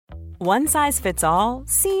One size fits all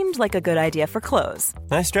seemed like a good idea for clothes.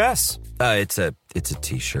 Nice dress. It's a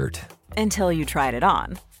t-shirt. Until you tried it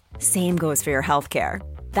on. Same goes for your healthcare.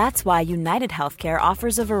 That's why United Healthcare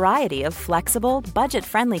offers a variety of flexible,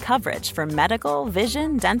 budget-friendly coverage for medical,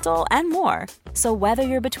 vision, dental, and more. So whether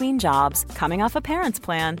you're between jobs, coming off a parent's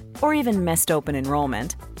plan, or even missed open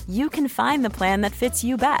enrollment, you can find the plan that fits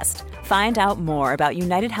you best. Find out more about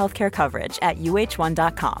United Healthcare coverage at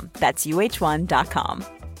uh1.com. That's uh1.com.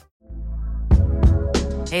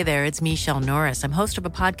 Hey there, it's Michelle Norris. I'm host of a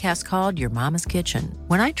podcast called Your Mama's Kitchen.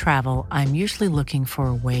 When I travel, I'm usually looking for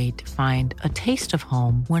a way to find a taste of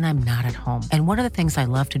home when I'm not at home. And one of the things I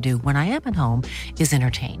love to do when I am at home is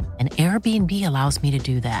entertain. And Airbnb allows me to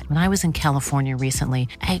do that. When I was in California recently,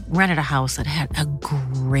 I rented a house that had a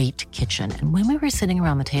great kitchen. And when we were sitting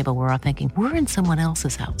around the table, we're all thinking, we're in someone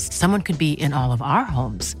else's house. Someone could be in all of our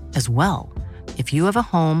homes as well. If you have a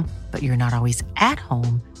home, but you're not always at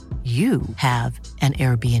home, you have an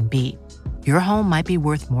Airbnb. Your home might be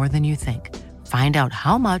worth more than you think. Find out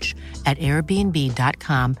how much at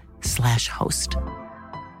airbnb.com/host.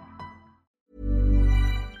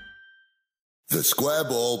 The Square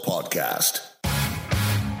Ball Podcast.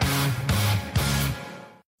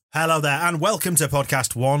 Hello there, and welcome to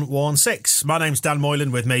podcast 116. My name's Dan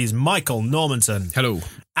Moylan. With me is Michael Normanton. Hello.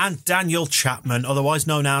 And Daniel Chapman, otherwise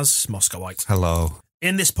known as Moscowite. Hello.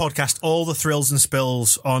 In this podcast, all the thrills and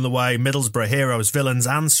spills on the way, Middlesbrough heroes, villains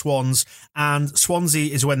and swans, and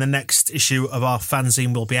Swansea is when the next issue of our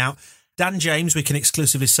fanzine will be out. Dan James, we can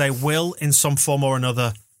exclusively say, will, in some form or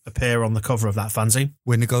another, appear on the cover of that fanzine.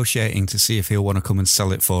 We're negotiating to see if he'll want to come and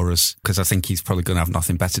sell it for us, because I think he's probably going to have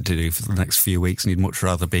nothing better to do for the next few weeks, and he'd much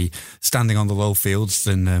rather be standing on the low fields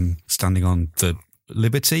than standing on the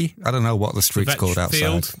Liberty. I don't know what the street's called outside.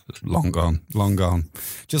 Field. Long gone.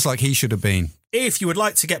 Just like he should have been. If you would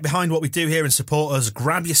like to get behind what we do here and support us,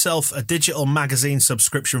 grab yourself a digital magazine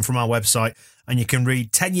subscription from our website and you can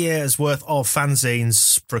read 10 years worth of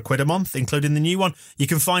fanzines for £1 a month, including the new one. You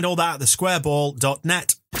can find all that at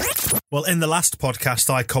thesquareball.net. Well, in the last podcast,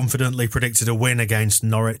 I confidently predicted a win against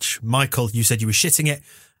Norwich. Michael, you said you were shitting it,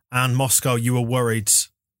 and Moscow, you were worried.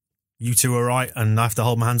 You two were right, and I have to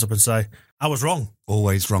hold my hands up and say, I was wrong.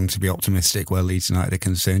 Always wrong to be optimistic where Leeds United are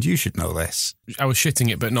concerned. You should know this. I was shitting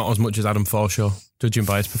it, but not as much as Adam Forshaw, judging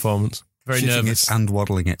by his performance. Very Shitting nervous. it and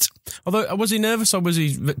waddling it. Although, was he nervous or was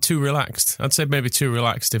he too relaxed? I'd say maybe too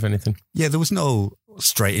relaxed, if anything. Yeah, there was no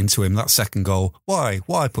straight into him. That second goal. Why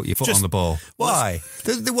put your foot on the ball? Why?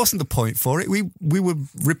 There wasn't the point for it. We were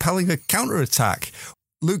repelling a counter-attack.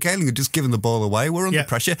 Luke Ayling had just given the ball away. We're under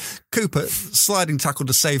pressure. Cooper, sliding tackle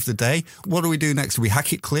to save the day. What do we do next? Do we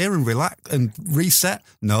hack it clear and relax and reset?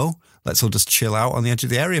 No. Let's all just chill out on the edge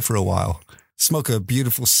of the area for a while. Smoke a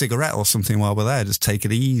beautiful cigarette or something while we're there. Just take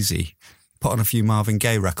it easy. Put on a few Marvin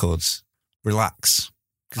Gaye records. Relax.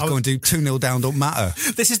 Because going to 2-0 down don't matter.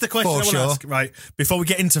 This is the question I want to ask. Right, before we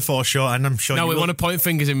get into Forshaw, and I'm sure we want to point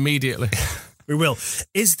fingers immediately. We will.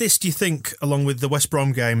 Is this, do you think, along with the West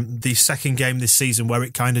Brom game, the second game this season where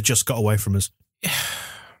it kind of just got away from us?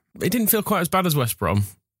 It didn't feel quite as bad as West Brom.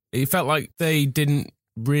 It felt like they didn't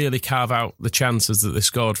really carve out the chances that they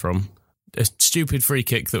scored from. A stupid free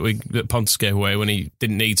kick that Pontus gave away when he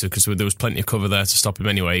didn't need to, because there was plenty of cover there to stop him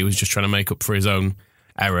anyway. He was just trying to make up for his own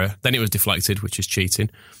error. Then it was deflected, which is cheating,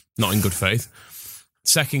 not in good faith.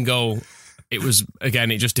 Second goal, it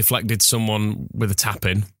just deflected someone with a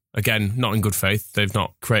tap-in. Again, not in good faith. They've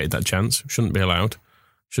not created that chance. Shouldn't be allowed.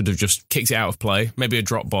 Should have just kicked it out of play. Maybe a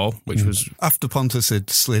drop ball, which was... After Pontus had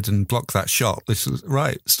slid and blocked that shot, this was,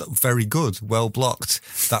 right, very good, well blocked.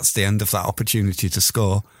 That's the end of that opportunity to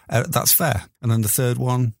score. That's fair. And then the third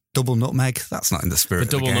one, double nutmeg, that's not in the spirit of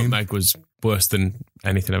the game. The double nutmeg was worse than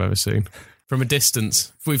anything I've ever seen. From a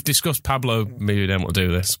distance. If we've discussed Pablo, maybe we don't want to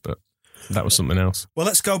do this, but that was something else. Well,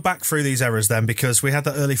 let's go back through these errors then, because we had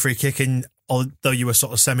that early free kick in. Although you were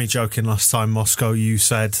sort of semi-joking last time, Moscow, you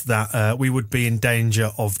said that we would be in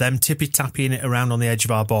danger of them tippy-tapping it around on the edge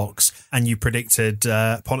of our box, and you predicted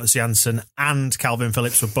Pontus Jansson and Calvin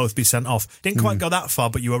Phillips would both be sent off. Didn't quite go that far,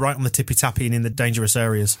 but you were right on the tippy-tapping in the dangerous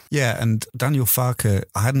areas. Yeah, and Daniel Farke,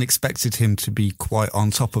 I hadn't expected him to be quite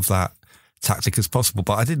on top of that tactic as possible,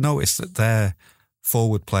 but I did notice that their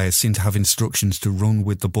forward players seemed to have instructions to run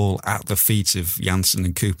with the ball at the feet of Jansson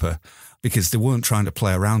and Cooper, because they weren't trying to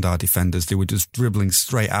play around our defenders. They were just dribbling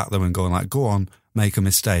straight at them and going like, go on, make a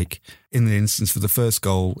mistake. In the instance for the first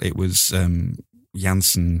goal, it was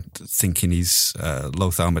Jansson thinking he's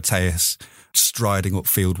Lothar Matthäus, striding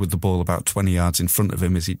upfield with the ball about 20 yards in front of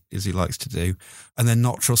him, as he likes to do, and then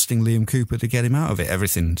not trusting Liam Cooper to get him out of it.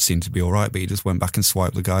 Everything seemed to be all right, but he just went back and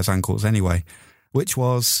swiped the guy's ankles anyway. which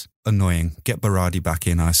was annoying. Get Berardi back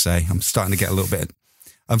in, I say. I'm starting to get a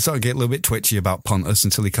little bit twitchy about Pontus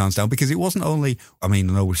until he calms down, because it wasn't only, I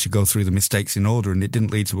know we should go through the mistakes in order and it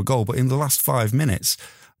didn't lead to a goal, but in the last 5 minutes,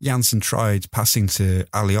 Janssen tried passing to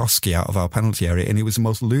Alioski out of our penalty area, and it was the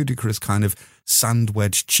most ludicrous kind of sand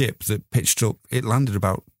wedge chip that pitched up. It landed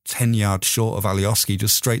about 10 yards short of Alioski,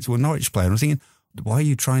 just straight to a Norwich player. And I was thinking, why are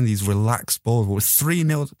you trying these relaxed balls? We're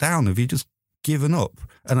 3-0 down. Have you just given up?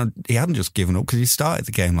 And he hadn't just given up, because he started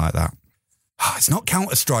the game like that. It's not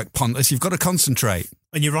Counter-Strike, Pontus. You've got to concentrate.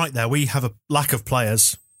 And you're right there. We have a lack of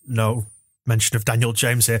players. No mention of Daniel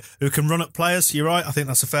James here, who can run at players. You're right. I think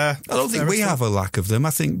that's a fair... I don't think we have a lack of them. I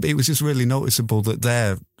think it was just really noticeable that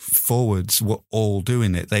their forwards were all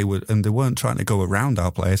doing it. They weren't trying to go around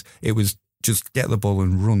our players. It was just get the ball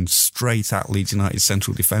and run straight at Leeds United's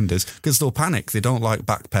central defenders, because they'll panic. They don't like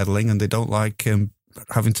backpedaling, and they don't like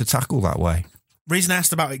having to tackle that way. Reason I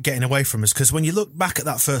asked about it getting away from us, because when you look back at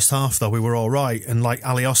that first half, though, we were all right. And like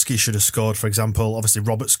Alioski should have scored, for example. Obviously,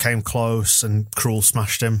 Roberts came close and Krul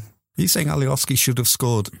smashed him. Are you saying Alioski should have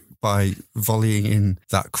scored by volleying in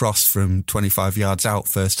that cross from 25 yards out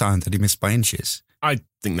first time that he missed by inches? I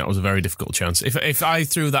think that was a very difficult chance. If I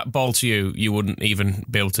threw that ball to you, you wouldn't even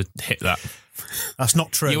be able to hit that. That's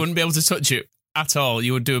not true. You wouldn't be able to touch it at all.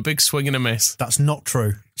 You would do a big swing and a miss. That's not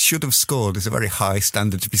true. Should have scored is a very high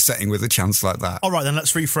standard to be setting with a chance like that. All right, then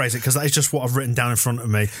let's rephrase it, because that is just what I've written down in front of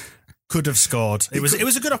me. Could have scored. It was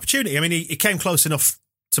a good opportunity. I mean, he came close enough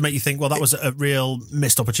to make you think, well, that was a real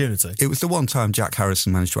missed opportunity. It was the one time Jack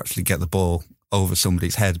Harrison managed to actually get the ball over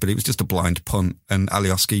somebody's head, but it was just a blind punt, and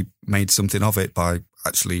Alioski made something of it by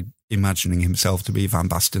actually imagining himself to be Van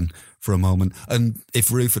Basten for a moment. And if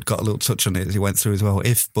Roof had got a little touch on it as he went through as well,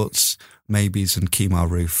 if, buts, maybes and Kemar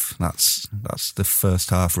Roof, that's the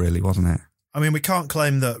first half really, wasn't it? I mean, we can't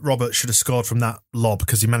claim that Robert should have scored from that lob,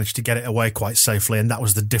 because he managed to get it away quite safely, and that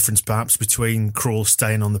was the difference perhaps between Krul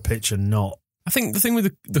staying on the pitch and not. I think the thing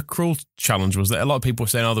with the Krul challenge was that a lot of people were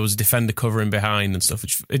saying, there was a defender covering behind and stuff.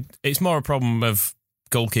 It's more a problem of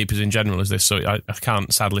goalkeepers in general as this, so I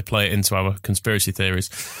can't sadly play it into our conspiracy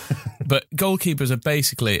theories. But goalkeepers are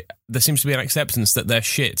basically, there seems to be an acceptance that they're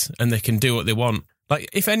shit and they can do what they want. Like,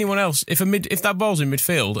 if anyone else, if that ball's in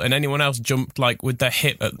midfield and anyone else jumped like with their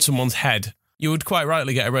hip at someone's head, you would quite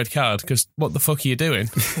rightly get a red card, because what the fuck are you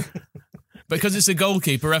doing? Because it's a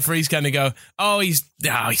goalkeeper, referees kind of go, he's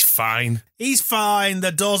fine. He's fine.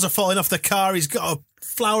 The doors are falling off the car. He's got a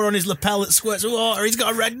flower on his lapel that squirts water. He's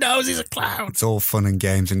got a red nose. He's a clown. It's all fun and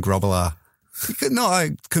games and grobbler. No,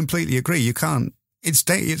 I completely agree. You can't.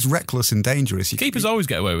 It's reckless and dangerous. Keepers always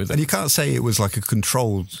get away with it. And you can't say it was like a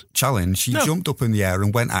controlled challenge. He jumped up in the air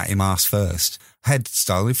and went at him arse first. Head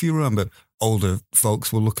style. If you remember, older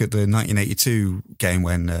folks will look at the 1982 game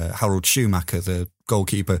when Harold Schumacher, the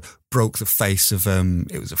goalkeeper, broke the face of,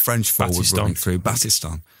 it was a French forward running through,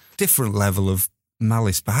 Battiston. Different level of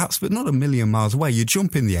malice perhaps, but not a million miles away. You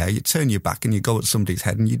jump in the air, you turn your back and you go at somebody's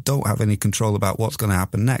head, and you don't have any control about what's going to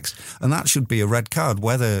happen next. And that should be a red card,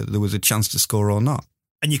 whether there was a chance to score or not.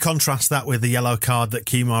 And you contrast that with the yellow card that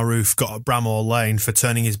Kemar Roof got at Bramall Lane for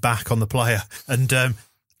turning his back on the player. And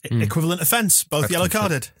equivalent offence, both yellow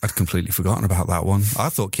carded. I'd completely forgotten about that one. I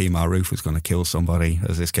thought Kemar Roof was going to kill somebody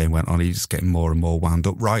as this game went on. He was getting more and more wound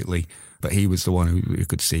up, rightly. But he was the one who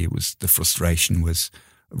could see it was the frustration was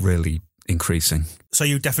really increasing. So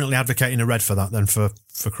you're definitely advocating a red for that then, for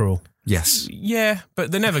Krul? Yes. Yeah,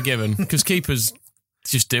 but they're never given, because keepers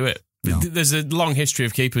just do it. No. There's a long history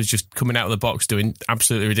of keepers just coming out of the box doing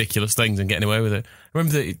absolutely ridiculous things and getting away with it. I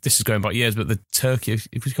remember this is going back years, but the Turkey,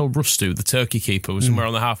 it was called Rustu, the Turkey keeper, was somewhere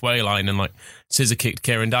on the halfway line and like scissor kicked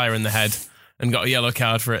Kieran Dyer in the head and got a yellow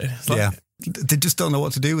card for it. Yeah. They just don't know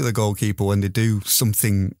what to do with a goalkeeper when they do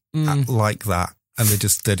something like that, and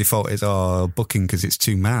their default is booking, because it's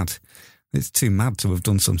too mad. It's too mad to have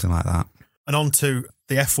done something like that. And on to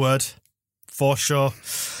the F word, Forshaw.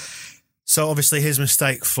 So obviously his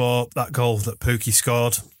mistake for that goal that Pukki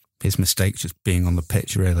scored. His mistake just being on the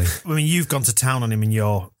pitch, really. I mean, you've gone to town on him in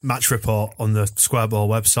your match report on the Square Ball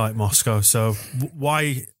website, Moscow. So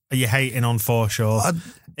why are you hating on Forshaw?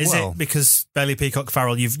 Is it because Bailey Peacock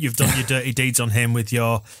Farrell, you've done your dirty deeds on him with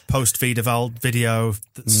your post-Wiedewald video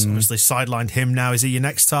that's obviously sidelined him now? Is he your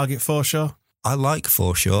next target, Forshaw? I like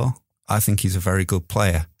Forshaw. I think he's a very good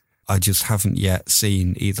player. I just haven't yet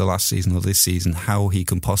seen, either last season or this season, how he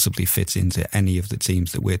can possibly fit into any of the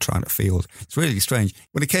teams that we're trying to field. It's really strange.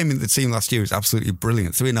 When he came into the team last year, it was absolutely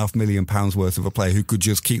brilliant. £3.5 million worth of a player who could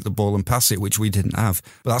just keep the ball and pass it, which we didn't have.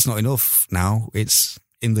 But that's not enough now. It's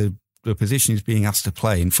in the position he's being asked to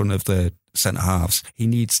play in front of the centre-halves. He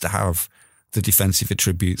needs to have the defensive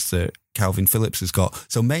attributes that Calvin Phillips has got.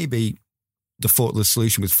 So maybe the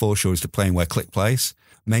solution with Forshaw is to play him where Klich plays.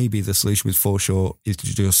 Maybe the solution with Forshaw is to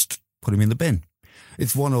just put him in the bin.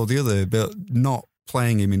 It's one or the other, but not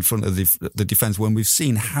playing him in front of the defence when we've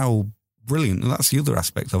seen how brilliant, and that's the other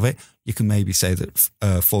aspect of it. You can maybe say that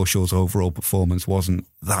Forshaw's overall performance wasn't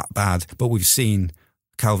that bad, but we've seen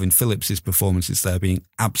Calvin Phillips' performances there being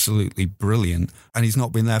absolutely brilliant, and he's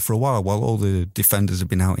not been there for a while all the defenders have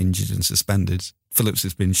been out injured and suspended. Phillips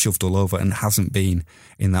has been shoved all over and hasn't been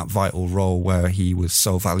in that vital role where he was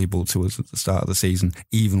so valuable to us at the start of the season,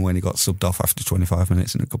 even when he got subbed off after 25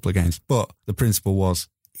 minutes in a couple of games. But the principle was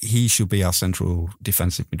he should be our central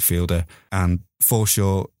defensive midfielder, and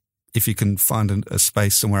Forshaw, if you can find a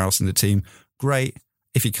space somewhere else in the team, great.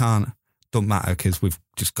 If you can't, don't matter, because we've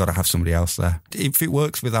just got to have somebody else there. If it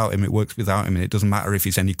works without him, it works without him, and it doesn't matter if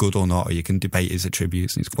he's any good or not, or you can debate his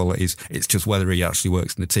attributes and his qualities. It's just whether he actually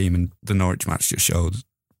works in the team, and the Norwich match just showed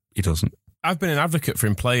he doesn't. I've been an advocate for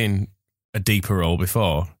him playing a deeper role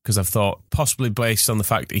before, because I've thought, possibly based on the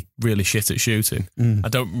fact that he's really shit at shooting, I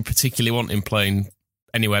don't particularly want him playing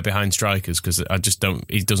anywhere behind strikers, because I just don't.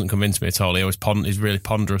 He doesn't convince me at all. He's really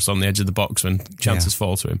ponderous on the edge of the box when chances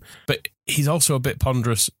fall to him. But he's also a bit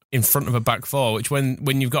ponderous in front of a back four, which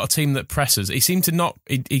when you've got a team that presses, he seemed to not.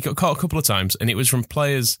 He got caught a couple of times, and it was from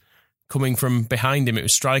players coming from behind him. It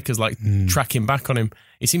was strikers tracking back on him.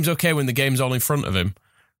 He seems okay when the game's all in front of him,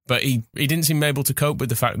 but he didn't seem able to cope with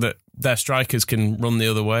the fact that their strikers can run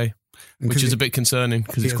the other way, which is a bit concerning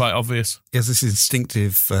because it's quite obvious. He has this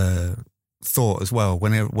instinctive thought as well.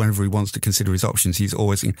 Whenever he wants to consider his options, he's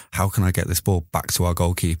always thinking, how can I get this ball back to our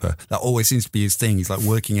goalkeeper? That always seems to be his thing. He's like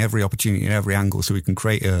working every opportunity in every angle so he can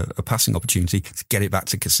create a passing opportunity to get it back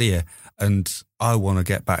to Casilla. And I want to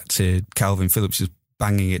get back to Calvin Phillips just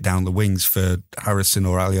banging it down the wings for Harrison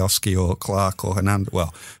or Alioski or Clark or Hernandez.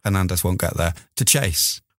 Well, Hernandez won't get there to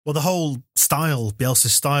chase. Well, the whole style,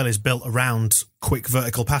 Bielsa's style, is built around quick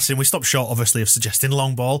vertical passing. We stopped short, obviously, of suggesting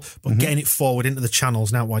long ball, but getting it forward into the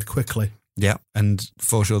channels and out wide quickly. Yeah, and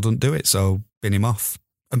Forshaw doesn't do it, so bin him off.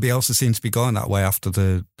 And Bielsa seems to be going that way after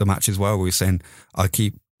the match as well. We were saying, I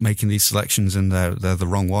keep making these selections and they're the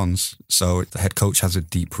wrong ones. So the head coach has a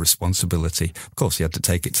deep responsibility. Of course, he had to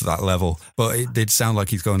take it to that level. But it did sound like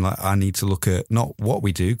he's going I need to look at not what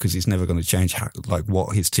we do, because he's never going to change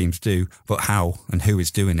what his teams do, but how and who is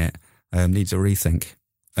doing it needs a rethink.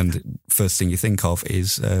 And the first thing you think of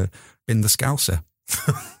is bin the Scouser.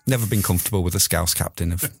 Never been comfortable with the Scouse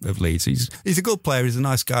captain of Leeds. He's a good player. He's a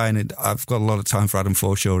nice guy, and I've got a lot of time for Adam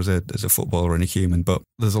Forshaw as a footballer and a human. But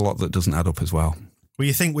there's a lot that doesn't add up as well. Well,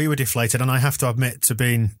 you think we were deflated, and I have to admit to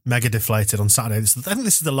being mega deflated on Saturday. I think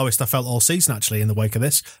this is the lowest I felt all season, actually, in the wake of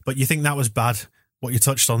this. But you think that was bad? What you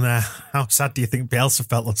touched on there? How sad do you think Bielsa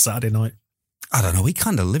felt on Saturday night? I don't know. He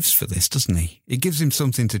kind of lives for this, doesn't he? It gives him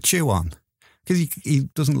something to chew on, because he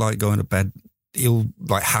doesn't like going to bed. He'll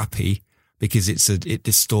happy, because it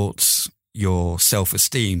distorts your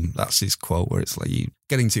self-esteem. That's his quote, where it's like you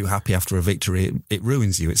getting too happy after a victory, it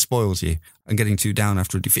ruins you, it spoils you, and getting too down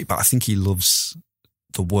after a defeat. But I think he loves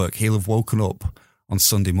the work. He'll have woken up on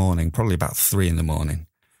Sunday morning, probably about 3 a.m,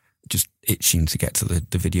 just itching to get to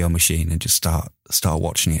the video machine and just start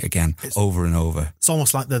watching it again over and over. It's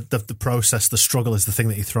almost like the process, the struggle is the thing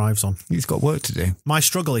that he thrives on. He's got work to do. My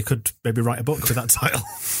struggle, he could maybe write a book with that title.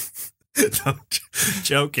 No,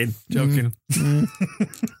 joking.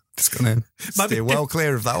 Just going to steer well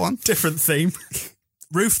clear of that one. Different theme.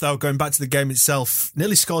 Roof, though, going back to the game itself,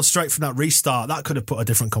 nearly scored straight from that restart. That could have put a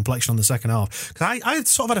different complexion on the second half. Because I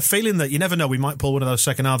sort of had a feeling that you never know, we might pull one of those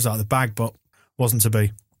second halves out of the bag, but wasn't to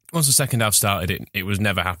be. Once the second half started, it was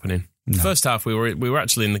never happening. No. The first half, we were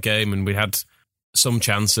actually in the game, and we had some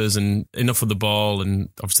chances and enough of the ball, and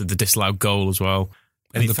obviously the disallowed goal as well.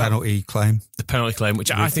 And the penalty claim. The penalty claim,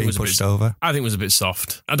 which I think was a bit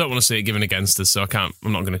soft. I don't want to see it given against us, so I'm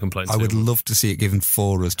not going to complain. I would love to see it given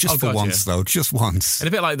for us, just for once, though, just once. And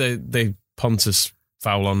a bit like the Pontus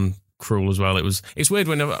foul on Krul as well. It's weird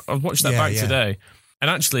when I watched that back today, and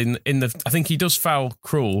actually I think he does foul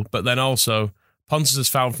Krul, but then also Pontus has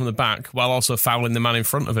fouled from the back while also fouling the man in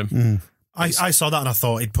front of him. I saw that and I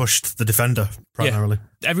thought he'd pushed the defender primarily.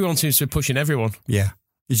 Yeah. Everyone seems to be pushing everyone. Yeah.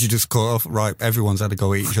 You should just call off, right, everyone's had to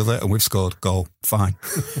go at each other and we've scored, goal, fine.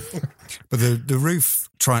 But the Roof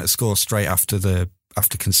trying to score straight after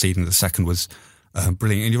conceding the second was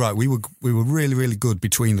brilliant. And you're right, we were really, really good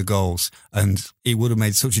between the goals, and it would have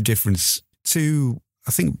made such a difference to,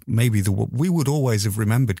 I think, maybe we would always have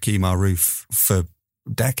remembered Kemar Roof for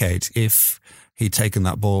decades if he'd taken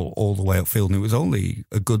that ball all the way upfield, and it was only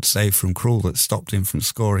a good save from Krul that stopped him from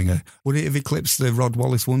scoring. Would it have eclipsed the Rod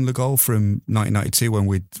Wallace-Wonder goal from 1992 when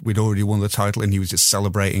we'd already won the title and he was just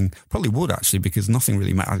celebrating? Probably would, actually, because nothing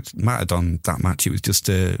really mattered on that match. It was just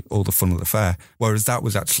all the fun of the fair. Whereas that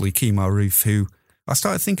was actually Kemar Roofe, who I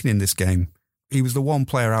started thinking in this game, he was the one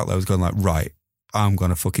player out there who was going like, right, I'm going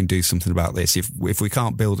to fucking do something about this. If we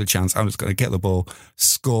can't build a chance, I'm just going to get the ball,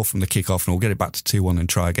 score from the kickoff, and we'll get it back to 2-1 and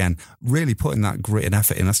try again. Really putting that grit and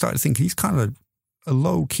effort in. I started thinking he's kind of a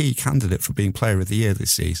low-key candidate for being Player of the Year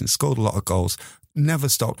this season. Scored a lot of goals, never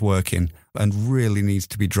stopped working, and really needs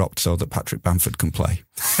to be dropped so that Patrick Bamford can play.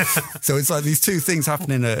 So it's like these two things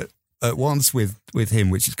happening at once with him,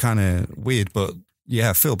 which is kind of weird, but yeah,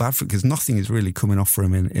 I feel bad for it because nothing is really coming off for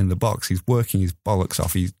him in the box. He's working his bollocks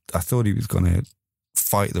off. I thought he was going to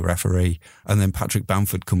fight the referee, and then Patrick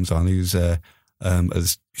Bamford comes on, who's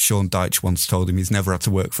as Sean Dyche once told him, he's never had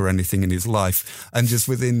to work for anything in his life, and just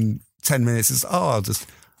within 10 minutes is I'll just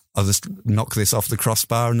knock this off the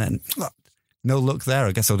crossbar, and then no luck there,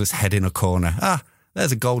 I guess I'll just head in a corner.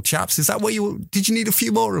 There's a goal, chaps. Is that what did you need a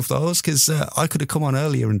few more of those? Because I could have come on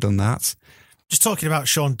earlier and done that. Just talking about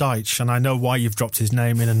Sean Dyche, and I know why you've dropped his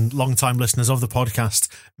name in, and long-time listeners of the podcast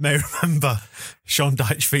may remember Sean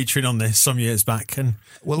Dyche featuring on this some years back. And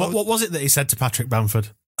what was it that he said to Patrick Bamford?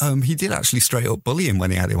 He did actually straight up bully him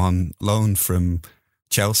when he had him on loan from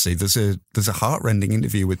Chelsea. There's a heart-rending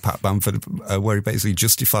interview with Pat Bamford where he basically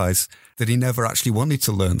justifies that he never actually wanted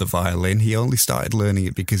to learn the violin. He only started learning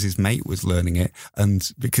it because his mate was learning it,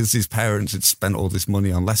 and because his parents had spent all this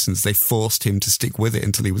money on lessons, they forced him to stick with it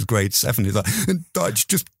until he was grade 7. He's like, Dyche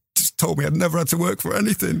just told me I'd never had to work for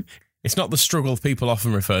anything. It's not the struggle people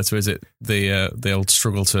often refer to, is it? The old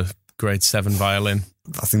struggle to grade 7 violin.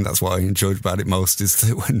 I think that's what I enjoyed about it most, is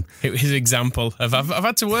that when his example of I've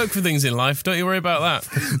had to work for things in life, don't you worry about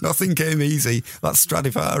that. Nothing came easy. That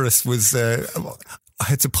Stradivarius was I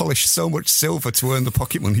had to polish so much silver to earn the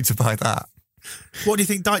pocket money to buy that. What do you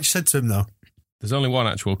think Dyche said to him though? There's only one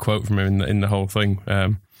actual quote from him in the whole thing,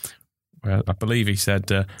 where I believe he said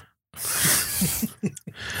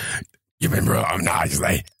you've been brought up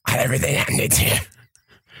nicely and everything handed to you.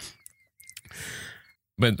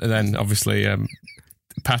 But then obviously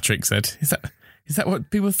Patrick said, is that what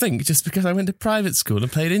people think? Just because I went to private school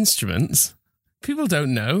and played instruments? People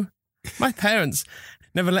don't know. My parents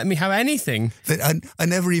never let me have anything. I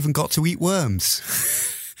never even got to eat worms.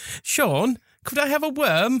 Sean, could I have a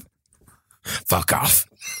worm? Fuck off.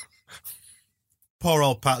 Poor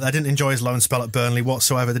old Pat there, didn't enjoy his loan spell at Burnley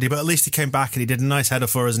whatsoever, did he? But at least he came back and he did a nice header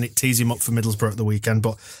for us, and it teased him up for Middlesbrough at the weekend.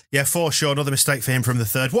 But yeah, for sure, another mistake for him from the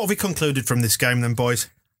third. What have we concluded from this game then, boys?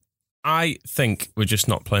 I think we're just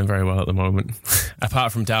not playing very well at the moment.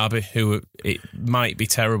 Apart from Derby, who it might be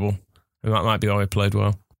terrible. And that might be why we played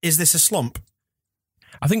well. Is this a slump?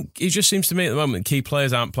 I think it just seems to me at the moment key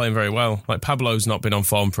players aren't playing very well. Like Pablo's not been on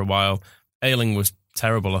form for a while. Ayling was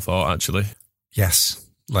terrible, I thought, actually. Yes,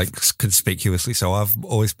 like conspicuously so. I've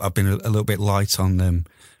been a little bit light on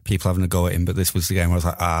people having a go at him, but this was the game where I was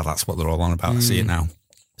like, that's what they're all on about. I see it now.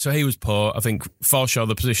 So he was poor. I think for sure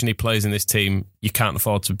the position he plays in this team, you can't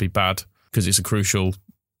afford to be bad because it's a crucial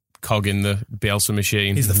cog in the Bielsa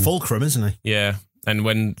machine. He's the fulcrum, isn't he? Yeah. And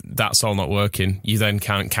when that's all not working, you then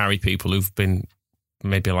can't carry people who've been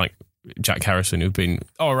maybe like Jack Harrison, who've been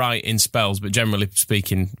all right in spells, but generally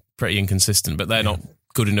speaking, pretty inconsistent. But they're not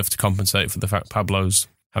good enough to compensate for the fact Pablo's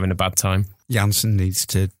having a bad time. Janssen needs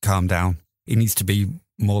to calm down. He needs to be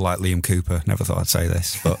more like Liam Cooper. Never thought I'd say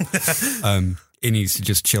this, but he needs to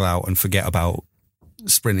just chill out and forget about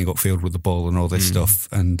sprinting upfield with the ball and all this stuff,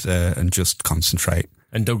 and just concentrate.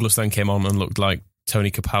 And Douglas then came on and looked like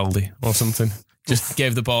Tony Capaldi or something. Just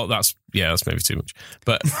gave the ball. That's maybe too much,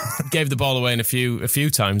 but gave the ball away in a few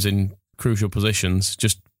times in crucial positions.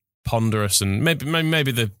 Just ponderous, and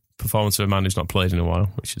maybe the performance of a man who's not played in a while,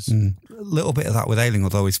 which is a little bit of that with Ayling,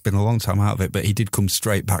 although he's been a long time out of it. But he did come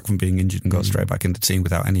straight back from being injured and got straight back into the team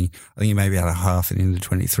without any. I think he maybe had a half in the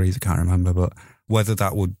under-23s. I can't remember, but whether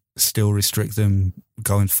that would still restrict them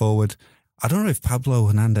going forward. I don't know if Pablo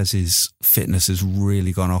Hernandez's fitness has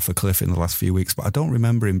really gone off a cliff in the last few weeks, but I don't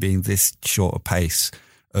remember him being this short a pace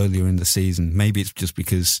earlier in the season. Maybe it's just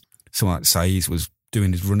because someone like Saiz was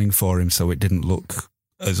doing his running for him, so it didn't look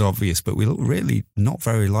as obvious, but we look really not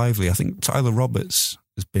very lively. I think Tyler Roberts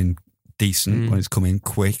has been decent when he's come in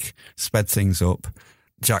quick, sped things up.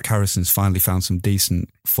 Jack Harrison's finally found some decent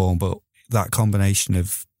form, but that combination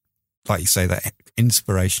of, like you say, that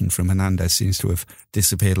inspiration from Hernandez seems to have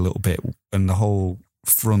disappeared a little bit, and the whole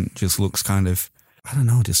front just looks kind of, I don't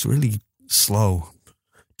know, just really slow.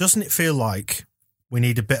 Doesn't it feel like we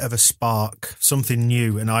need a bit of a spark, something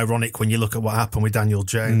new and ironic when you look at what happened with Daniel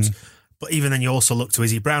Jones. But even then, you also look to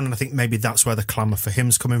Izzy Brown, and I think maybe that's where the clamour for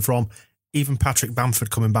him's coming from. Even Patrick Bamford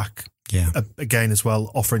coming back again as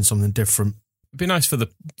well, offering something different. It'd be nice for the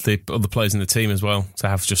other players in the team as well to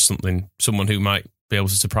have just someone who might be able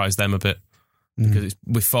to surprise them a bit, because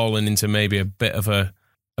we've fallen into maybe a bit of a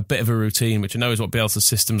routine, which I know is what Bielsa's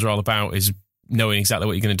systems are all about, is knowing exactly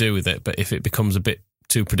what you're going to do with it. But if it becomes a bit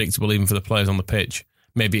too predictable, even for the players on the pitch,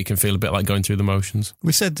 maybe it can feel a bit like going through the motions.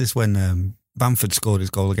 We said this when Bamford scored his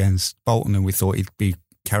goal against Bolton, and we thought he'd be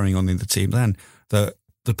carrying on in the team then, that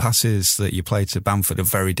the passes that you play to Bamford are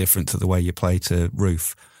very different to the way you play to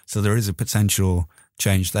Roofe. So there is a potential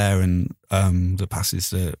change there, and the passes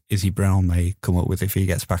that Izzy Brown may come up with if he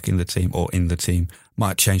gets back in the team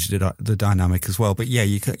might change the dynamic as well. But yeah,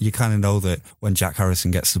 you kind of know that when Jack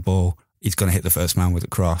Harrison gets the ball, he's going to hit the first man with a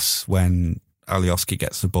cross. When Alioski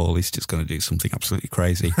gets the ball, he's just going to do something absolutely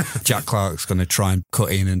crazy. Jack Clark's going to try and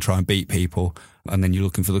cut in and try and beat people, and then you're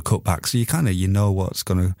looking for the cutback. So you know what's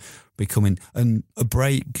going to be coming. And a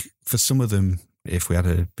break for some of them if we had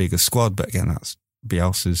a bigger squad, but again, that's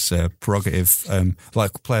Bielsa's prerogative.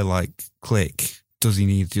 Like a player like Click, does he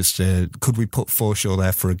need could we put Forshaw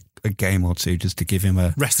there for a game or two just to give him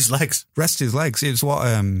a... Rest his legs. It's what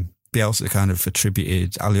Bielsa kind of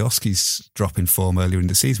attributed Alioski's drop in form earlier in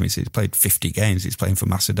the season. He said he's played 50 games. He's playing for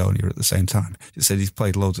Macedonia at the same time. He said he's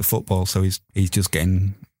played loads of football, so he's just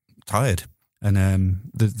getting tired. And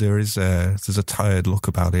there's a tired look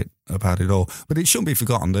about it all. But it shouldn't be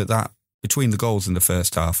forgotten that between the goals in the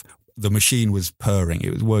first half, the machine was purring.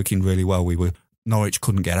 It was working really well. Norwich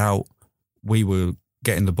couldn't get out. We were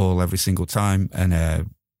getting the ball every single time, and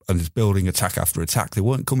just building attack after attack. They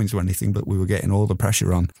weren't coming to anything, but we were getting all the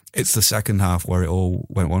pressure on. It's the second half where it all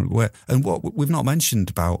went one way. And what we've not mentioned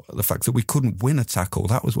about the fact that we couldn't win a tackle,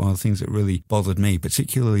 that was one of the things that really bothered me,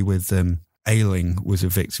 particularly with Ayling was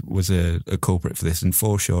a culprit for this, and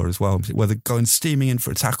Forshaw as well, where they're going steaming in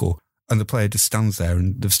for a tackle and the player just stands there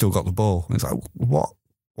and they've still got the ball. And it's like,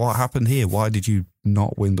 what happened here? Why did you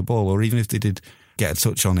not win the ball? Or even if they did get a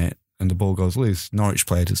touch on it and the ball goes loose, Norwich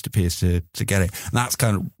player just appears to get it. And that's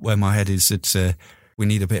kind of where my head is. It's we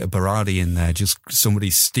need a bit of Berardi in there, just somebody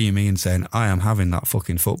steaming and saying, I am having that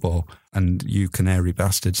fucking football, and you canary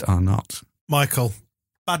bastards are not. Michael,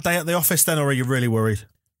 bad day at the office then, or are you really worried?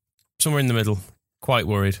 Somewhere in the middle. Quite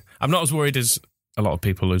worried. I'm not as worried as a lot of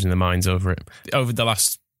people losing their minds over it. Over the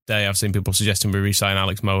last day, I've seen people suggesting we re-sign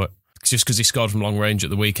Alex Mowat just because he scored from long range at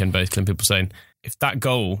the weekend, basically, and people saying,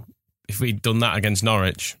 if we'd done that against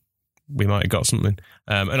Norwich, we might have got something.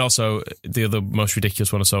 And also, the other most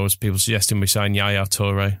ridiculous one I saw was people suggesting we sign Yaya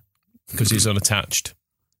Toure because he's unattached.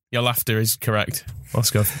 Your laughter is correct,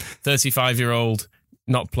 Oscar. 35-year-old,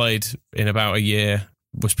 not played in about a year,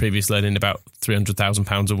 was previously earning about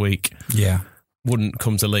 £300,000 a week. Yeah. Wouldn't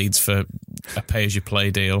come to Leeds for a pay-as-you-play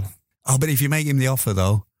deal. Oh, but if you make him the offer,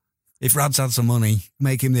 though, if Rad's had some money,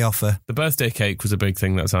 make him the offer. The birthday cake was a big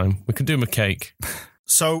thing that time. We could do him a cake.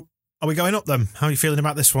 So, are we going up then? How are you feeling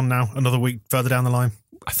about this one now, another week further down the line?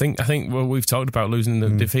 I think well, we've talked about losing the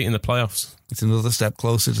defeat in the playoffs. It's another step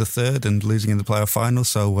closer to third and losing in the playoff final,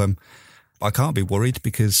 so I can't be worried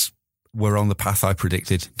because we're on the path I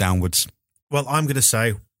predicted, downwards. Well, I'm going to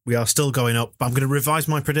say we are still going up, but I'm going to revise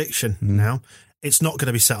my prediction now. It's not going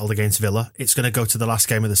to be settled against Villa. It's going to go to the last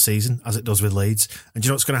game of the season, as it does with Leeds. And do you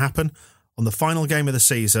know what's going to happen? On the final game of the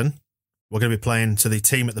season, we're going to be playing to the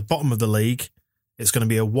team at the bottom of the league. It's going to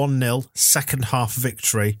be a 1-0 second half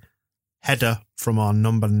victory, header from our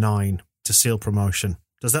number 9 to seal promotion.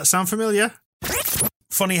 Does that sound familiar?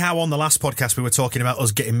 Funny how on the last podcast we were talking about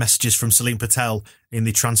us getting messages from Salim Patel in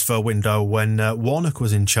the transfer window when Warnock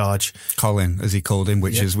was in charge. Colin, as he called him,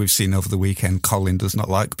 which as we've seen over the weekend, Colin does not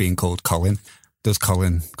like being called Colin. Does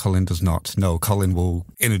Colin? Colin does not. No, Colin will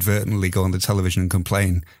inadvertently go on the television and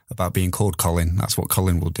complain about being called Colin. That's what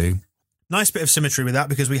Colin will do. Nice bit of symmetry with that,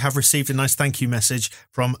 because we have received a nice thank you message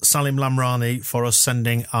from Salim Lamrani for us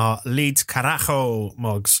sending our Leeds Carajo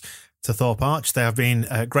mugs to Thorpe Arch. They have been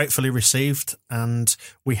gratefully received, and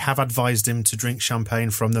we have advised him to drink champagne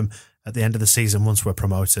from them at the end of the season once we're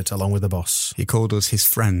promoted, along with the boss. He called us his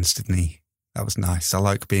friends, didn't he? That was nice. I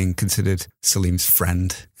like being considered Salim's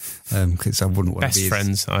friend, because I wouldn't want to be...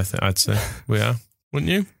 Best friends, I'd say. We are.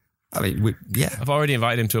 Wouldn't you? I mean, yeah. I've already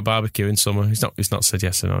invited him to a barbecue in summer. He's not said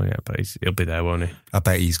yes or no yet, but he'll be there, won't he? I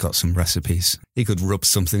bet he's got some recipes. He could rub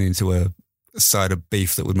something into a side of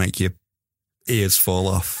beef that would make your ears fall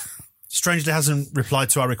off. Strangely hasn't replied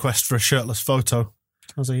to our request for a shirtless photo,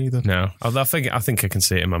 has he either? No. I think I can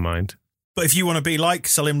see it in my mind. But if you want to be like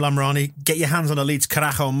Salim Lamrani, get your hands on a Leeds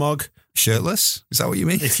Carajo mug Shirtless? Is that what you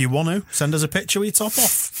mean? If you want to, send us a picture with your top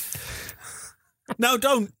off. No,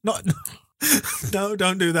 don't. No,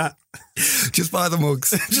 don't do that. Just buy the mugs.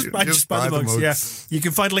 just buy the mugs, yeah. You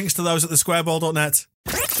can find links to those at thesquareball.net.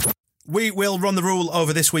 We will run the rule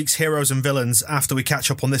over this week's heroes and villains after we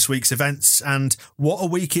catch up on this week's events. And what a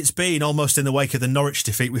week it's been, almost in the wake of the Norwich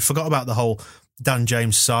defeat. We forgot about the whole Dan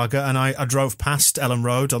James saga, and I drove past Ellen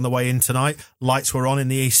Road on the way in tonight. Lights were on in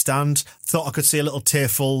the East Stand. Thought I could see a little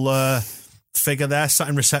tearful figure there, sat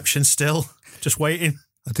in reception still, just waiting.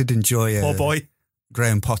 I did enjoy Poor boy.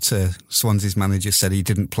 Graham Potter, Swansea's manager, said he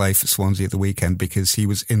didn't play for Swansea at the weekend because he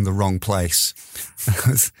was in the wrong place.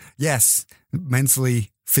 Yes,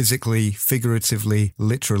 mentally, physically, figuratively,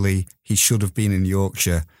 literally, he should have been in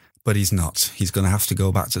Yorkshire, but he's not. He's going to have to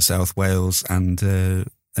go back to South Wales and then,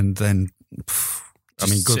 I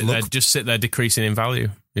mean, good luck. Just sit there decreasing in value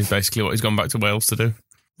is basically what he's gone back to Wales to do.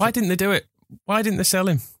 Why didn't they do it? Why didn't they sell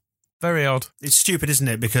him? Very odd. It's stupid, isn't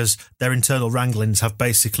it? Because their internal wranglings have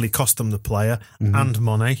basically cost them the player and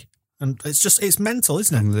money. And it's mental,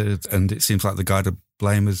 isn't it? And it seems like the guy to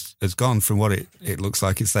blame has gone. From what it looks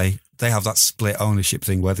like, it's they have that split ownership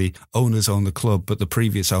thing where the owners own the club, but the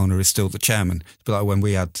previous owner is still the chairman. It's like when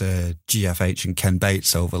we had GFH and Ken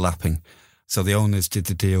Bates overlapping. So the owners did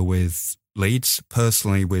the deal with Leeds,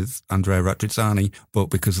 personally with Andrea Radrizzani, but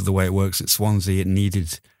because of the way it works at Swansea, it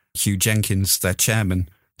needed Hugh Jenkins, their chairman,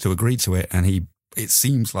 to agree to it, and it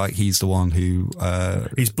seems like he's the one who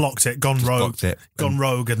he's blocked it, gone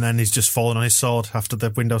rogue, and then he's just fallen on his sword after the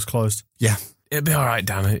window's closed. Yeah, it'll be all right,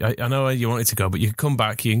 Dan. I know you wanted to go, but you can come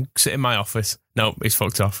back. You can sit in my office. No, he's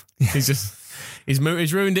fucked off. Yeah. He's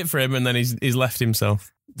ruined it for him, and then he's left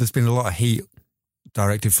himself. There's been a lot of heat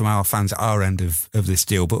directed from our fans at our end of this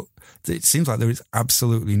deal, but it seems like there is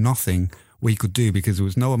absolutely nothing we could do because there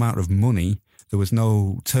was no amount of money. There was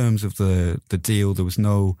no terms of the deal. There was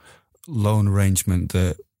no loan arrangement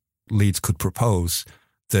that Leeds could propose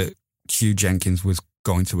that Hugh Jenkins was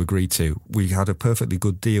going to agree to. We had a perfectly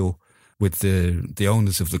good deal with the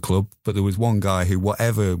owners of the club, but there was one guy who,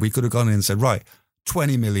 whatever, we could have gone in and said, right,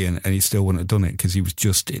 20 million, and he still wouldn't have done it because he was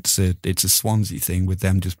just, it's a Swansea thing with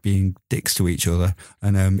them just being dicks to each other.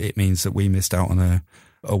 And it means that we missed out on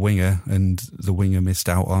a winger, and the winger missed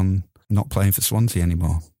out on not playing for Swansea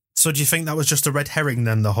anymore. So do you think that was just a red herring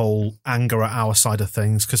then, the whole anger at our side of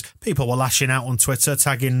things? Because people were lashing out on Twitter,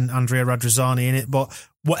 tagging Andrea Radrizzani in it, but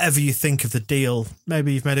whatever you think of the deal,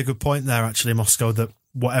 maybe you've made a good point there, actually, Moscow, that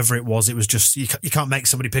whatever it was just, you can't make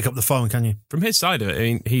somebody pick up the phone, can you? From his side of it, I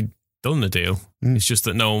mean, he'd done the deal. It's just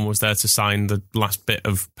that no one was there to sign the last bit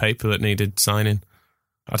of paper that needed signing.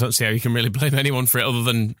 I don't see how you can really blame anyone for it other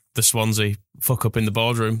than the Swansea fuck up in the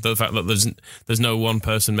boardroom, the fact that there's no one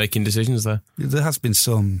person making decisions there. There has been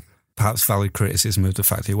some perhaps valid criticism of the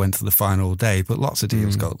fact he went to the final day, but lots of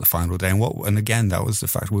deals go to the final day. And again, that was the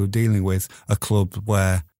fact we were dealing with a club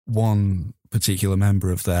where one particular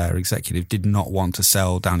member of their executive did not want to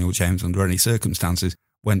sell Daniel James under any circumstances,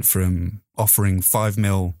 went from offering 5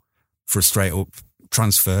 mil for a straight up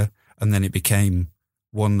transfer, and then it became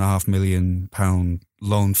 £1.5 million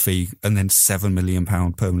loan fee and then £7 million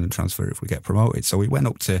permanent transfer if we get promoted. So we went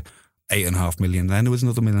up to £8.5 million. Then there was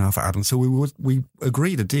another £1.5 million for Adam. So we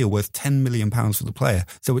agreed a deal worth £10 million for the player.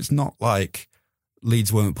 So it's not like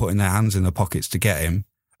Leeds weren't putting their hands in their pockets to get him.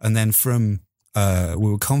 And then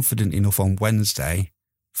we were confident enough on Wednesday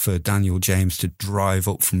for Daniel James to drive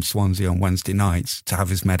up from Swansea on Wednesday nights to have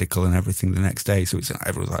his medical and everything the next day. So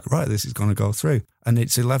everyone's like, right, this is going to go through. And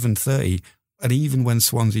it's 11:30. And even when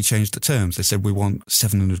Swansea changed the terms, they said, we want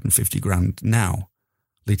 750 grand now.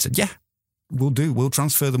 Leeds said, yeah, we'll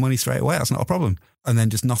transfer the money straight away. That's not a problem. And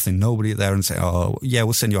then just nothing, nobody there and say, oh, yeah,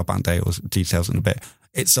 we'll send you our bank details in a bit.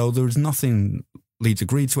 So there was nothing. Leeds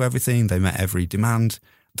agreed to everything. They met every demand.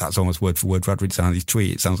 That's almost word for word Radrizzani's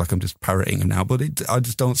tweet. It sounds like I'm just parroting him now, but I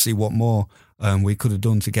just don't see what more we could have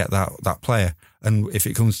done to get that player. And if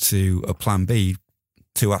it comes to a plan B,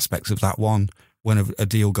 two aspects of that. One, when a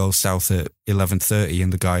deal goes south at 11:30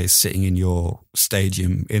 and the guy is sitting in your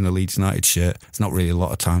stadium in a Leeds United shirt, it's not really a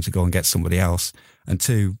lot of time to go and get somebody else. And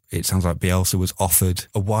two, it sounds like Bielsa was offered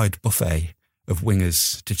a wide buffet of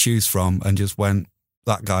wingers to choose from and just went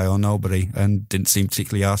that guy or nobody and didn't seem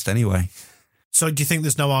particularly arsed anyway. So do you think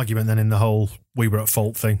there's no argument then in the whole we were at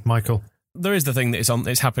fault thing, Michael? There is the thing that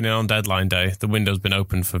it's happening on deadline day. The window's been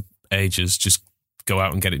open for ages. Just go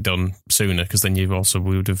out and get it done sooner, because then we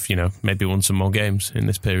would have, maybe won some more games in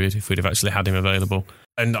this period if we'd have actually had him available.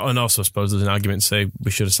 And also I suppose there's an argument to say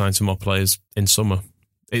we should have signed some more players in summer.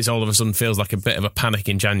 It's all of a sudden feels like a bit of a panic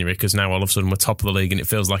in January because now all of a sudden we're top of the league and it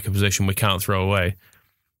feels like a position we can't throw away.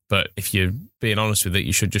 But if you're being honest with it,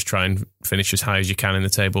 you should just try and finish as high as you can in the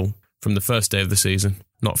table from the first day of the season,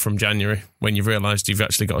 not from January, when you've realised you've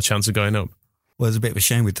actually got a chance of going up. Well, it's a bit of a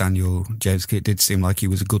shame with Daniel James. It did seem like he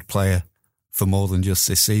was a good player for more than just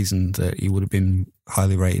this season, that he would have been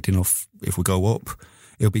highly rated enough. If we go up,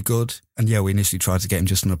 it'll be good. And yeah, we initially tried to get him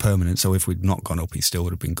just on a permanent, so if we'd not gone up, he still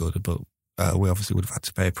would have been good. But we obviously would have had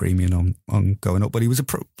to pay a premium on going up. But he was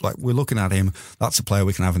we're looking at him, that's a player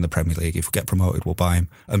we can have in the Premier League. If we get promoted, we'll buy him.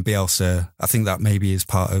 And Bielsa, I think that maybe is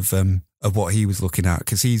part of what he was looking at,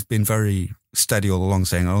 because he's been very steady all along,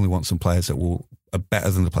 saying I only want some players that are better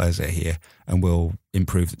than the players that are here and will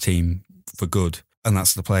improve the team for good. And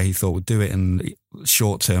that's the player he thought would do it. And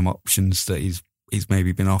short-term options that he's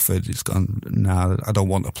maybe been offered, it's gone, nah, I don't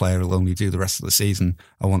want a player who'll only do the rest of the season.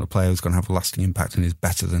 I want a player who's going to have a lasting impact and is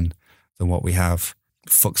better than what we have.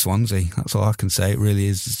 Fuck Swansea. That's all I can say. It really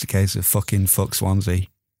is just a case of fucking fuck Swansea.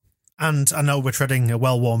 And I know we're treading a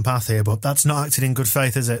well-worn path here, but that's not acting in good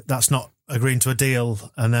faith, is it? That's not agreeing to a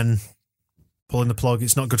deal and then pulling the plug.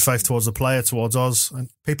 It's not good faith towards the player, towards us. And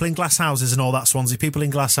people in glass houses and all that, Swansea. People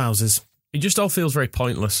in glass houses. It just all feels very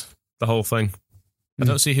pointless, the whole thing. I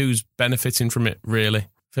don't see who's benefiting from it, really.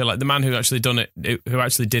 I feel like the man who actually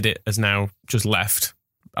did it, has now just left.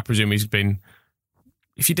 I presume he's been...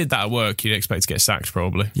 If you did that at work, you'd expect to get sacked,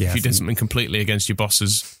 probably. Yeah, if you did something completely against your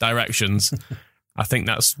boss's directions, I think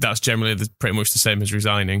that's generally pretty much the same as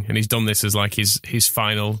resigning. And he's done this as like his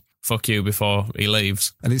final fuck you before he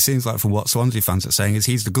leaves. And it seems like from what Swansea fans are saying is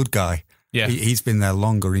he's the good guy. Yeah, he's been there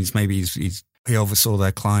longer. He oversaw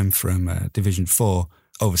their climb from Division 4,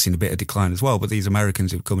 overseen a bit of decline as well. But these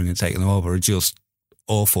Americans who've come in and taken them over are just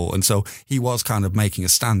awful. And so he was kind of making a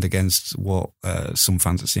stand against what some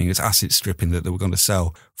fans are seeing as asset stripping, that they were going to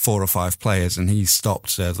sell 4 or 5 players, and he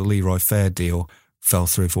stopped the Leroy Fair deal, fell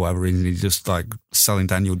through for whatever reason. He's just like selling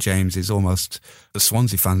Daniel James is almost, the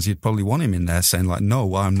Swansea fans, you'd probably want him in there saying like,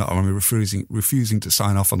 no, I'm not. I'm refusing to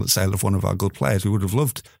sign off on the sale of one of our good players. We would have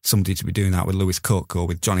loved somebody to be doing that with Lewis Cook or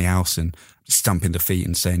with Johnny Howson, stamping the feet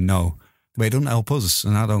and saying no. But it doesn't help us,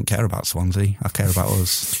 and I don't care about Swansea. I care about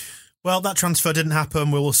us. Well, that transfer didn't happen.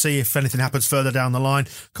 We will see if anything happens further down the line.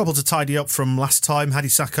 A couple to tidy up from last time. Hadi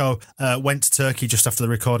Sakho went to Turkey just after the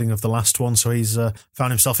recording of the last one, so he's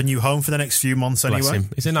found himself a new home for the next few months anyway. Bless him.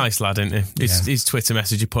 He's a nice lad, isn't he? His Twitter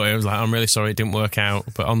message he put in was like, I'm really sorry it didn't work out,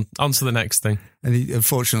 but on to the next thing. And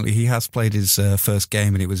unfortunately, he has played his first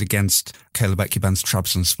game, and it was against Caleb Ekiban's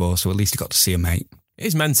Trabzonspor, so at least he got to see a mate. It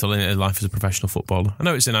is mental in life as a professional footballer. I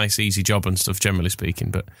know it's a nice, easy job and stuff, generally speaking,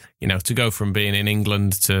 but to go from being in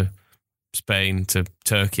England to Spain to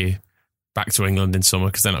Turkey, back to England in summer,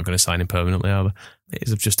 because they're not going to sign him permanently, are they? It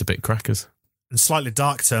is just a bit crackers. And slightly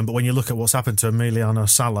dark term, but when you look at what's happened to Emiliano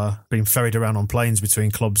Sala, being ferried around on planes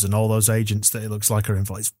between clubs and all those agents that it looks like are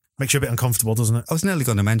involved, it makes you a bit uncomfortable, doesn't it? I was nearly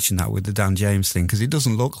going to mention that with the Dan James thing, because it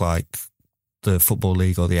doesn't look like the Football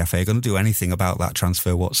League or the FA are going to do anything about that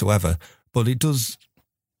transfer whatsoever, but it does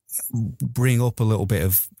bring up a little bit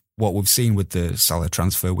of what we've seen with the Salah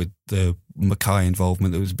transfer, with the Mackay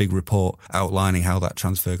involvement. There was a big report outlining how that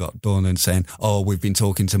transfer got done and saying, we've been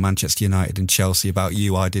talking to Manchester United and Chelsea about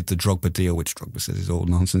you. I did the Drogba deal, which Drogba says is all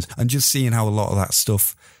nonsense. And just seeing how a lot of that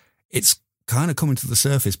stuff, it's kind of coming to the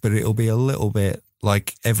surface, but it'll be a little bit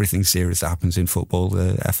like everything serious that happens in football.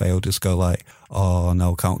 The FA will just go like, oh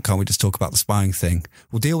no, can't we just talk about the spying thing?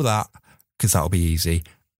 We'll deal with that because that'll be easy.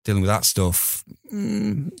 Dealing with that stuff,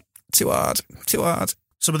 too hard.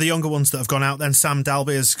 Some of the younger ones that have gone out then, Sam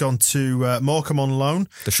Dalby has gone to Morecambe on loan.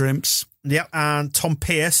 The Shrimps. Yep, and Tom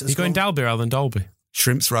Pearce has He's going Dalby rather than Dalby.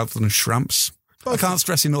 Shrimps rather than Shramps. I can't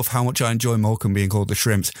stress enough how much I enjoy Morecambe being called the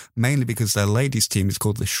Shrimps, mainly because their ladies' team is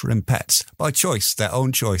called the Shrimpettes. By choice, their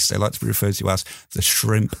own choice. They like to be referred to as the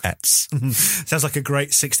Shrimpettes. Sounds like a great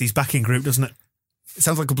 60s backing group, doesn't it? It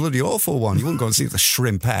sounds like a bloody awful one. You wouldn't go and see the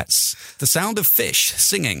Shrimpettes. The sound of fish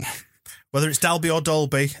singing. Whether it's Dalby or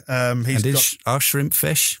Dolby, are shrimp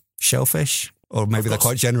fish, shellfish? Or maybe they're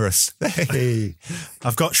quite generous. Hey.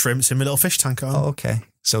 I've got shrimps in my little fish tank on. Oh, okay.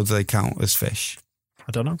 So do they count as fish?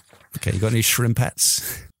 I don't know. Okay, you got any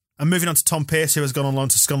shrimpettes? And moving on to Tom Pearce, who has gone on loan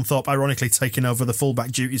to Scunthorpe, ironically taking over the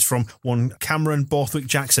fullback duties from one Cameron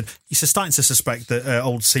Borthwick-Jackson. He's starting to suspect that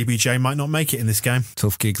old CBJ might not make it in this game.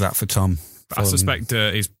 Tough gig that for Tom. I suspect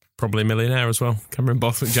he's probably a millionaire as well, Cameron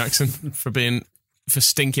Borthwick-Jackson, for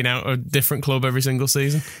stinking out a different club every single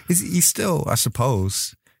season. He still, I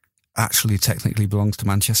suppose, actually technically belongs to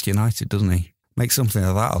Manchester United, doesn't he? Make something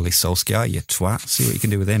of that, Ole Solskjaer, you twat. See what you can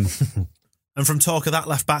do with him. And from talk of that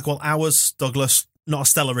left back, well, ours, Douglas, not a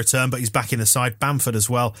stellar return, but he's back in the side. Bamford as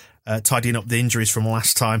well, tidying up the injuries from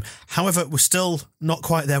last time. However, we're still not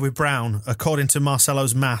quite there with Brown. According to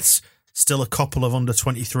Marcelo's maths, still a couple of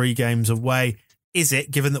under-23 games away. Is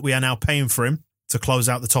it, given that we are now paying for him to close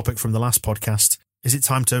out the topic from the last podcast, is it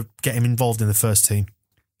time to get him involved in the first team?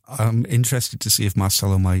 I'm interested to see if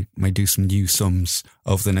Marcelo may do some new sums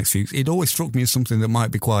over the next few weeks. It always struck me as something that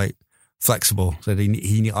might be quite flexible, that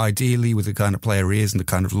he ideally, with the kind of player he is and the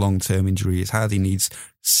kind of long-term injury he's had, he needs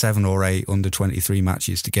 7 or 8 under-23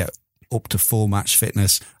 matches to get up to full match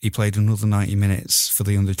fitness. He played another 90 minutes for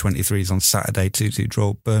the under-23s on Saturday, 2-2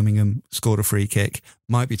 draw. Birmingham scored a free kick.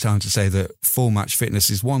 Might be time to say that full match fitness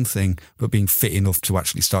is one thing, but being fit enough to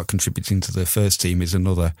actually start contributing to the first team is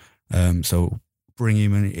another. So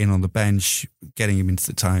bringing him in on the bench, getting him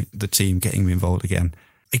into the team, getting him involved again.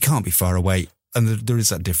 It can't be far away. And there is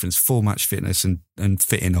that difference. Full match fitness and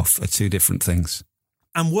fit enough are two different things.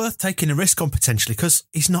 And worth taking a risk on potentially, because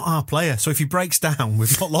he's not our player. So if he breaks down,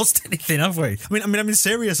 we've not lost anything, have we? I'm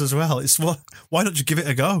serious as well. It's why don't you give it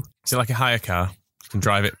a go? Is it like a hire car? You can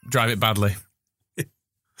drive it badly.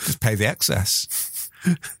 Just pay the excess.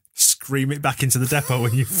 Scream it back into the depot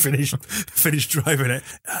when you finish driving it.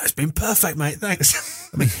 It's been perfect, mate.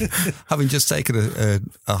 Thanks. I mean, having just taken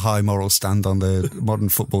a high moral stand on the modern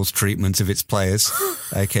football's treatment of its players,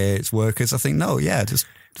 aka its workers, I think, just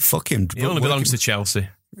fuck him. He only belongs to Chelsea.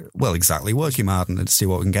 Well, exactly. Work him hard and see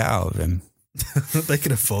what we can get out of him. They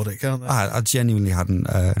can afford it, can't they? I genuinely hadn't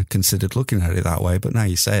considered looking at it that way, but now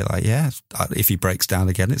you say it if he breaks down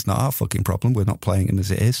again, it's not our fucking problem. We're not playing him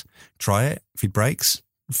as it is. Try it. If he breaks,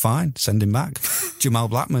 fine, send him back. Jamal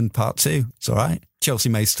Blackman, part 2. It's all right. Chelsea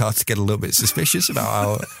may start to get a little bit suspicious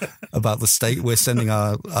about the state we're sending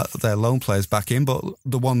their loan players back in, but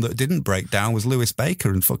the one that didn't break down was Lewis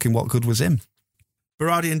Baker, and fucking what good was him?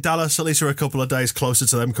 Berardi and Dallas, at least we're a couple of days closer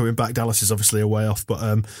to them coming back. Dallas is obviously a way off, but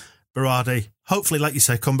Berardi, hopefully, like you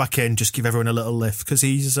say, come back in, just give everyone a little lift, because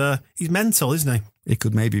he's mental, isn't he? It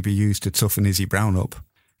could maybe be used to toughen Izzy Brown up.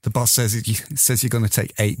 The boss says you're going to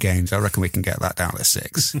take 8 games. I reckon we can get that down to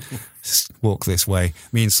 6. Just walk this way.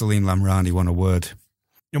 Me and Salim Lamrani want a word.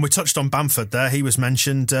 And we touched on Bamford there. He was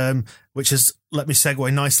mentioned, which has let me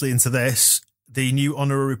segue nicely into this. The new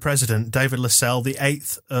honorary president, David Lascelles, the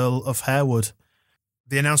 8th Earl of Harewood.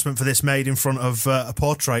 The announcement for this made in front of a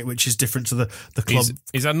portrait, which is different to the club.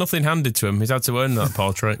 He's had nothing handed to him. He's had to earn that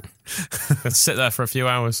portrait. Let's sit there for a few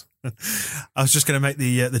hours. I was just going to make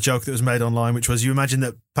the joke that was made online, which was, you imagine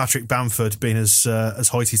that Patrick Bamford, being as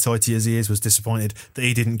hoity-toity as he is, was disappointed that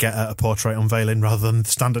he didn't get a portrait unveiling rather than the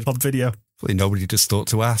standard club video. Well, nobody just thought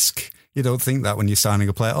to ask. You don't think that when you're signing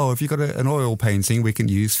a player. Oh, have you got an oil painting we can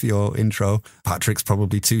use for your intro? Patrick's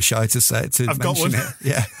probably too shy to say it. I've got one.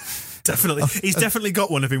 Yeah. Definitely. He's definitely got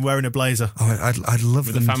one of him wearing a blazer. Oh, I'd love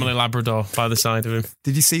with a family Labrador by the side of him.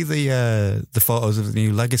 Did you see the photos of the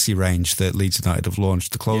new Legacy range that Leeds United have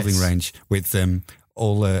launched, the clothing range with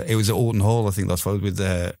all it was at Alton Hall, I think that's what, with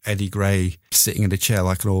Eddie Gray sitting in a chair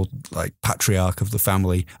like an old patriarch of the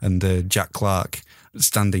family, and Jack Clark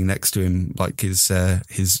standing next to him like his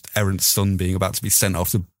errant son being about to be sent off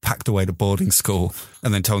to packed away to boarding school,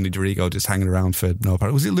 and then Tony Dorigo just hanging around for no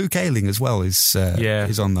apparent. Was it Luke Ayling as well? He's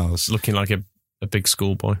on those, looking like a big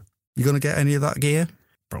schoolboy. You going to get any of that gear?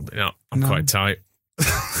 Probably not. I'm quite tight.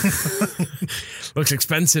 Looks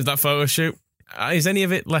expensive, that photo shoot. Is any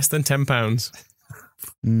of it less than £10?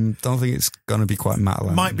 Don't think it's going to be quite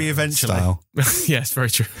Matalan. Might be eventually. Style. Yes, very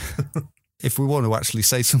true. If we want to actually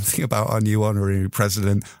say something about our new honorary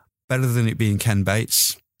president, better than it being Ken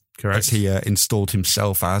Bates. Correct. As he installed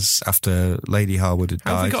himself as after Lady Harwood had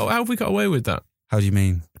died. How have we got away with that? How do you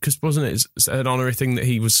mean? Because wasn't it an honorary thing that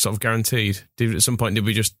he was sort of guaranteed? At some point, did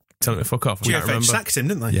we just tell him to fuck off? GFH sacked him,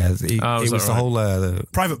 didn't they? Yeah, it was the whole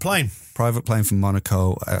private plane. Private plane from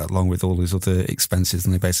Monaco, along with all his other expenses,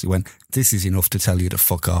 and they basically went, this is enough to tell you to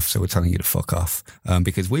fuck off, so we're telling you to fuck off.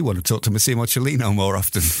 Because we want to talk to Massimo Cellino more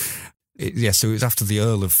often. So it was after the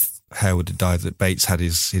Earl of Harewood had died that Bates had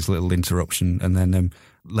his little interruption, and then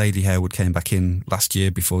Lady Harewood came back in last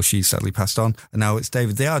year before she sadly passed on, and now it's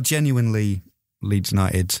David. They are genuinely Leeds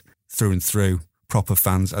United through and through, proper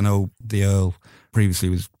fans. I know the Earl previously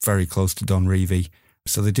was very close to Don Revie,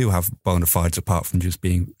 so they do have bona fides apart from just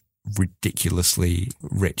being ridiculously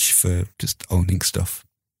rich for just owning stuff.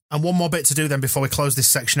 And one more bit to do then before we close this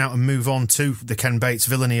section out and move on to the Ken Bates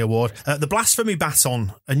Villainy Award. The Blasphemy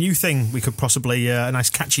Baton, a new thing we could possibly, a nice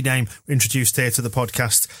catchy name introduced here to the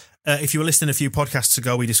podcast. If you were listening a few podcasts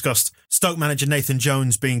ago, we discussed Stoke manager Nathan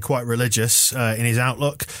Jones being quite religious in his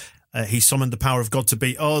outlook. He summoned the power of God to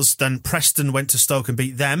beat us. Then Preston went to Stoke and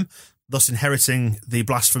beat them, thus inheriting the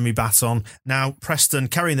Blasphemy Baton. Now, Preston,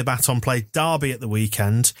 carrying the baton, played Derby at the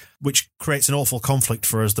weekend, which creates an awful conflict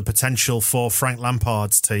for us, the potential for Frank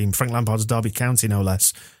Lampard's team, Frank Lampard's Derby County, no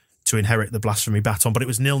less, to inherit the Blasphemy Baton. But it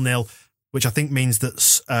was 0-0. which I think means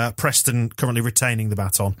that Preston currently retaining the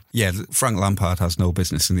baton. Yeah, Frank Lampard has no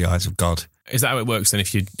business in the eyes of God. Is that how it works then?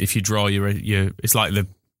 If you draw, your it's like the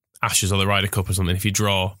Ashes or the Ryder Cup or something. If you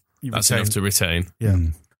draw, that's enough to retain. Yeah.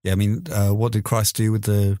 Yeah, I mean, what did Christ do with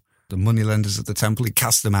the moneylenders at the temple? He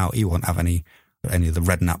cast them out. He won't have any of the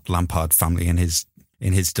Redknapp Lampard family in his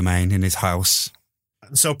domain, in his house.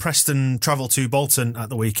 So Preston travel to Bolton at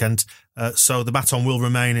the weekend. So the baton will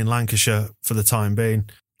remain in Lancashire for the time being.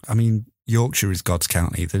 I mean, Yorkshire is God's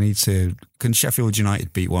county. They need to. Can Sheffield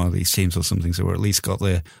United beat one of these teams or something? So we're at least got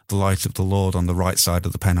the light of the Lord on the right side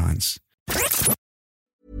of the Pennines.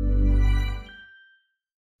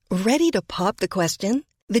 Ready to pop the question?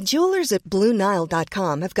 The jewelers at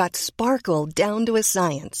BlueNile.com have got sparkle down to a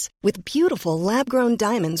science with beautiful lab-grown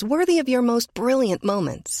diamonds worthy of your most brilliant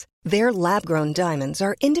moments. Their lab-grown diamonds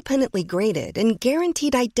are independently graded and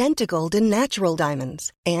guaranteed identical to natural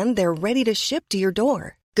diamonds, and they're ready to ship to your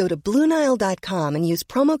door. Go to BlueNile.com and use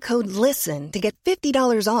promo code LISTEN to get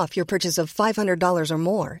 $50 off your purchase of $500 or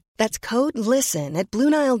more. That's code LISTEN at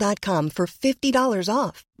BlueNile.com for $50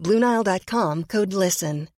 off. BlueNile.com, code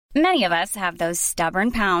LISTEN. Many of us have those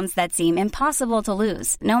stubborn pounds that seem impossible to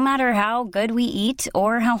lose, no matter how good we eat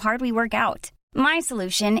or how hard we work out. My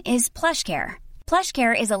solution is PlushCare.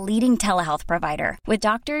 PlushCare is a leading telehealth provider with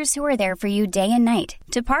doctors who are there for you day and night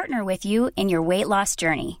to partner with you in your weight loss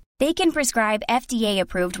journey. They can prescribe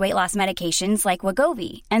FDA-approved weight loss medications like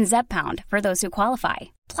Wegovy and Zepbound for those who qualify.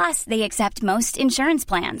 Plus, they accept most insurance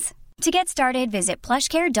plans. To get started, visit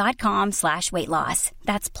plushcare.com/weightloss.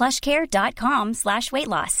 That's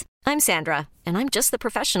plushcare.com/weightloss. I'm Sandra, and I'm just the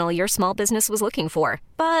professional your small business was looking for.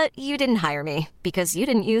 But you didn't hire me because you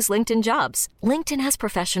didn't use LinkedIn Jobs. LinkedIn has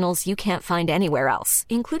professionals you can't find anywhere else,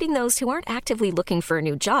 including those who aren't actively looking for a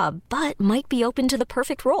new job, but might be open to the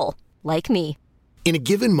perfect role, like me. In a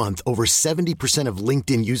given month, over 70% of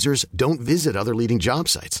LinkedIn users don't visit other leading job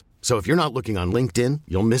sites. So if you're not looking on LinkedIn,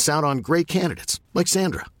 you'll miss out on great candidates like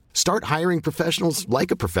Sandra. Start hiring professionals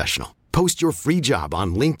like a professional. Post your free job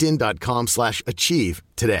on linkedin.com/achieve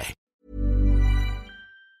today.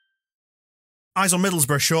 Eyes on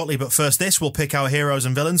Middlesbrough shortly, but first this, we'll pick our heroes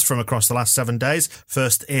and villains from across the last 7 days.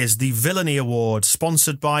 First is the Villainy Award,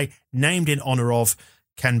 sponsored by, named in honour of,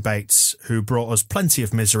 Ken Bates, who brought us plenty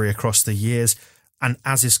of misery across the years. And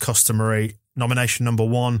as is customary, nomination number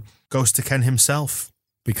 1 goes to Ken himself.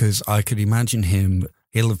 Because I could imagine him,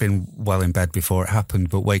 he'll have been well in bed before it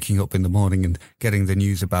happened, but waking up in the morning and getting the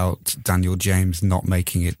news about Daniel James not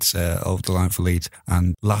making it over the line for Leeds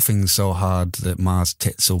and laughing so hard that Mars'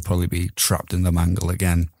 tits will probably be trapped in the mangle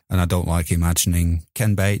again. And I don't like imagining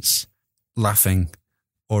Ken Bates laughing,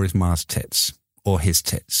 or his Mars' tits, or his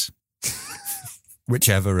tits.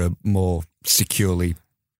 Whichever are more securely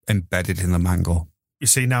embedded in the mangle. You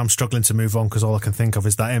see, now I'm struggling to move on because all I can think of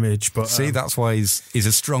is that image. But see, that's why he's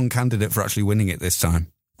a strong candidate for actually winning it this time.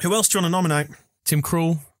 Who else do you want to nominate? Tim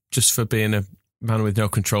Krul, just for being a man with no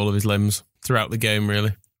control of his limbs throughout the game,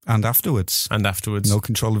 really. And afterwards. No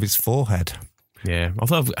control of his forehead. Yeah,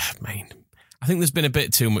 although, I mean, I think there's been a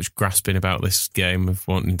bit too much grasping about this game of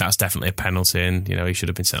wanting, that's definitely a penalty and, you know, he should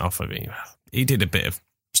have been sent off. I mean, he did a bit of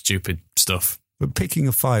stupid stuff. But picking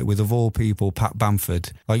a fight with, of all people, Pat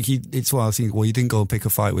Bamford, like it's why I think, well, you didn't go and pick a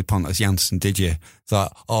fight with Pontus Jansson, did you?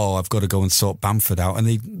 That, I've got to go and sort Bamford out. And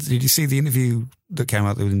did you see the interview that came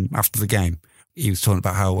out after the game? He was talking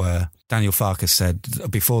about how Daniel Farkas said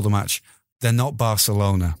before the match, they're not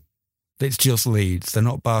Barcelona. It's just Leeds. They're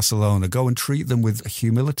not Barcelona. Go and treat them with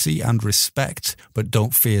humility and respect, but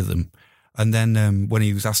don't fear them. And then when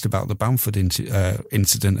he was asked about the Bamford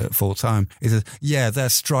incident at full time, he said, yeah, their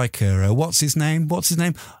striker, what's his name?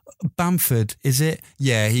 Bamford, is it?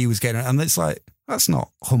 Yeah, he was getting it. And it's like, that's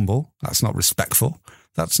not humble. That's not respectful.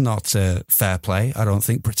 That's not fair play. I don't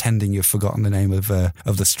think, pretending you've forgotten the name of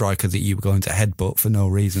the striker that you were going to headbutt for no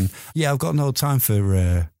reason. Yeah, I've got no time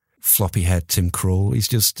for floppy head Tim Krul. He's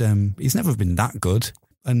just, he's never been that good.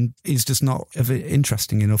 And he's just not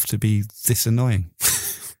interesting enough to be this annoying.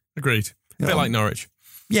 Agreed. A bit like Norwich.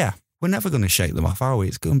 Yeah, we're never going to shake them off, are we?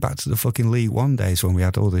 It's going back to the fucking League One days when we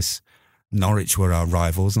had all this. Norwich were our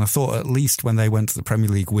rivals, and I thought at least when they went to the Premier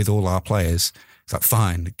League with all our players, it's like,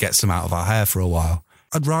 fine, it gets them out of our hair for a while.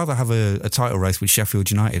 I'd rather have a title race with Sheffield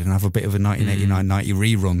United and have a bit of a 1989-90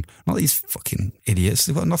 rerun. Not these fucking idiots.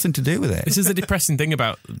 They've got nothing to do with it. This is the depressing thing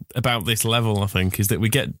about this level, I think, is that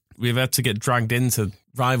we've had to get dragged into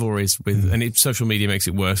rivalries with, and social media makes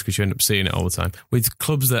it worse because you end up seeing it all the time, with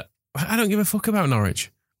clubs that I don't give a fuck about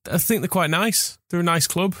Norwich. I think they're quite nice. They're a nice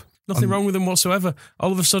club. Nothing wrong with them whatsoever.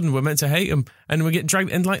 All of a sudden, we're meant to hate them, and we get dragged.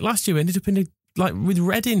 And like last year, we ended up with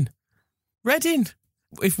Reading.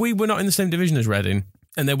 If we were not in the same division as Reading,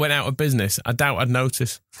 and they went out of business, I doubt I'd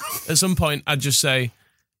notice. At some point, I'd just say,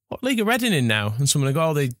 what league are Reading in now? And someone would go,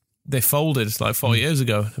 oh, they folded like 4 years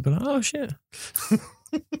ago. I'd be like, oh, shit.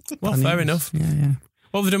 Well, fair enough. Yeah.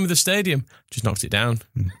 What have they done with the stadium? Just knocked it down.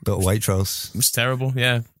 Built Waitrose. It was terrible,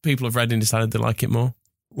 yeah. People of Reading decided they like it more.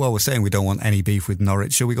 Well, we're saying we don't want any beef with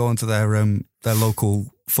Norwich. Shall we go on to their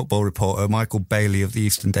local football reporter, Michael Bailey of the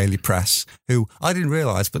Eastern Daily Press, who I didn't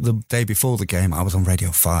realise, but the day before the game, I was on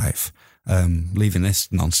Radio 5, leaving this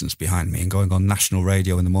nonsense behind me and going on national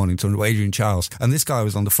radio in the morning to Adrian Charles. And this guy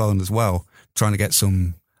was on the phone as well, trying to get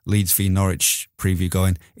some Leeds v Norwich preview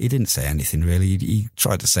going. He didn't say anything really. He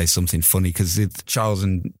tried to say something funny because Charles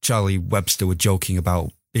and Charlie Webster were joking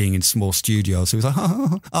about being in small studios. He was like,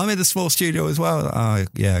 oh, I'm in a small studio as well. Oh,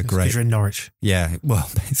 yeah, great. Because you're in Norwich. Yeah, well,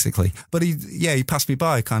 basically. But he passed me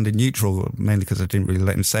by kind of neutral, mainly because I didn't really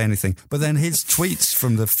let him say anything. But then his tweets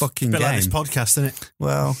from the fucking game. Like this podcast, isn't it?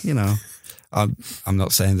 Well, you know, I'm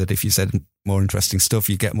not saying that if you said more interesting stuff,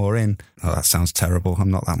 you get more in. Oh, that sounds terrible.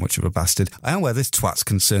 I'm not that much of a bastard. I am where this twat's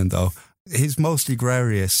concerned, though. His most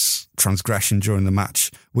egregious transgression during the match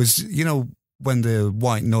was, you know, when the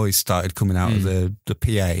white noise started coming out of the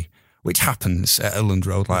PA, which happens at Elland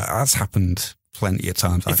Road, like that's happened plenty of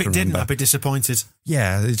times. If it didn't, I'd be disappointed.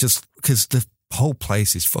 Yeah, it's just because the whole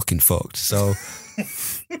place is fucking fucked. So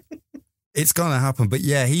it's going to happen. But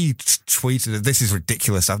yeah, he tweeted, this is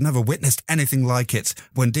ridiculous. I've never witnessed anything like it.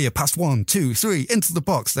 When Dia passed 1, 2, 3 into the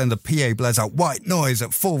box, then the PA blares out white noise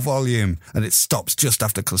at full volume and it stops just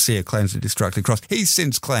after Clasia claims a distracted cross. He's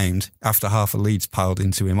since claimed, after half of Leeds piled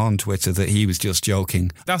into him on Twitter, that he was just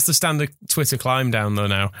joking. That's the standard Twitter climb down though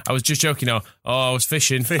now. I was just joking. Oh, I was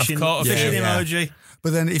fishing. I've caught a fishing few. emoji.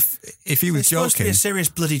 But then if he was supposed to joking, be a serious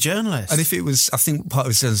bloody journalist. And if it was, I think part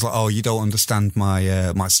of it says like, oh, you don't understand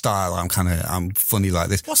my my style. I'm funny like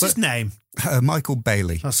this. What's his name? Michael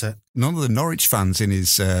Bailey. That's it. None of the Norwich fans in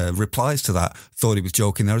his replies to that thought he was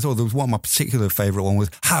joking there as well. There was one, my particular favourite one was,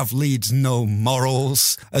 have Leeds no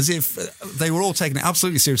morals? As if they were all taking it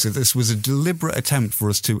absolutely seriously. This was a deliberate attempt for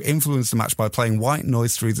us to influence the match by playing white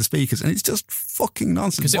noise through the speakers. And it's just fucking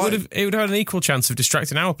nonsense. Because it would have had an equal chance of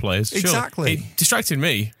distracting our players. Sure. Exactly. It distracted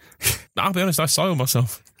me. I'll be honest, I soiled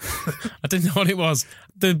myself. I didn't know what it was.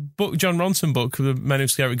 The book, John Ronson book, The Men Who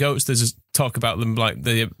Scare at Goats, there's a talk about them, like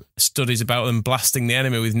the studies about them blasting the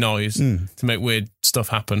enemy with noise to make weird stuff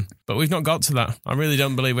happen. But we've not got to that. I really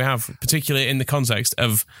don't believe we have, particularly in the context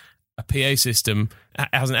of a PA system. It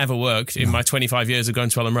hasn't ever worked in my 25 years of going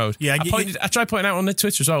to Elland Road. Yeah, I tried pointing out on the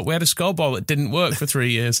Twitter as well, we had a scoreball that didn't work for 3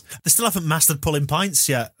 years. They still haven't mastered pulling pints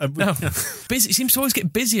yet. No. Busy, it seems to always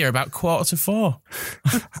get busier about 3:45.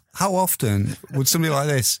 How often would somebody like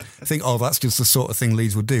this think, oh, that's just the sort of thing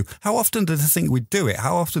Leeds would do? How often do they think we'd do it?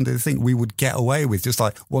 How often do they think we would get away with just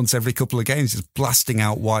like once every couple of games just blasting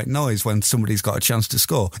out white noise when somebody's got a chance to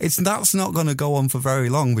score? That's not going to go on for very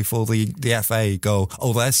long before the FA go,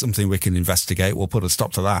 oh, there's something we can investigate. We'll put a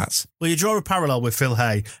stop to that. Well, you draw a parallel with Phil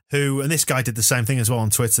Hay, who, and this guy did the same thing as well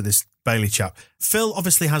on Twitter, this Bailey chap. Phil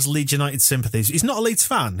obviously has Leeds United sympathies. He's not a Leeds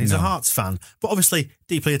fan, he's a Hearts fan, but obviously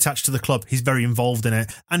deeply attached to the club. He's very involved in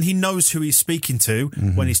it, and he knows who he's speaking to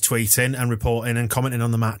when he's tweeting and reporting and commenting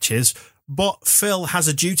on the matches. But Phil has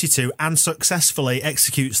a duty to, and successfully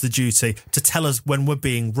executes the duty, to tell us when we're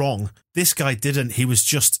being wrong. This guy didn't. He was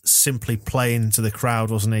just simply playing to the crowd,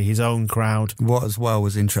 wasn't he? His own crowd. What as well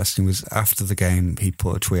was interesting was after the game, he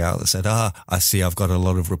put a tweet out that said, I see I've got a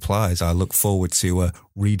lot of replies. I look forward to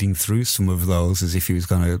reading through some of those, as if he was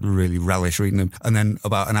going to really relish reading them. And then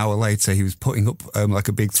about an hour later, he was putting up like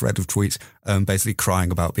a big thread of tweets, basically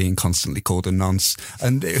crying about being constantly called a nonce.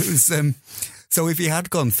 And it was... So if he had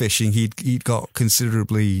gone fishing, he'd got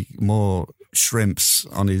considerably more shrimps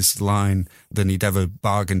on his line than he'd ever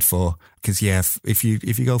bargained for. Because if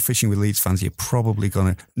you go fishing with Leeds fans, you're probably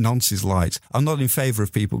going to nonces light. I'm not in favour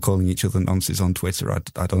of people calling each other nonces on Twitter.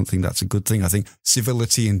 I don't think that's a good thing. I think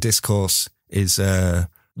civility and discourse is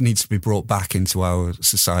needs to be brought back into our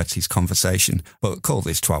society's conversation. But call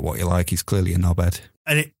this twat what you like. He's clearly a knobhead.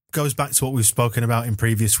 And it goes back to what we've spoken about in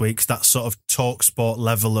previous weeks, that sort of talk sport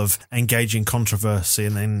level of engaging controversy,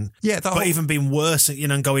 and then even being worse,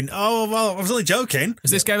 and going, oh, well, I was only joking.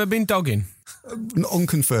 Has this guy ever been dogging?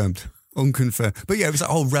 Unconfirmed. But yeah, it was that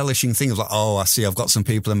whole relishing thing of like, oh, I see I've got some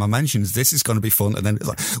people in my mentions, this is going to be fun. And then it's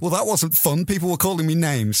like, well, that wasn't fun. People were calling me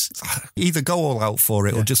names. Either go all out for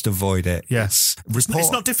it or just avoid it. Yes.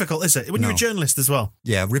 It's not difficult, is it? When you're a journalist as well.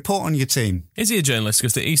 Yeah, report on your team. Is he a journalist?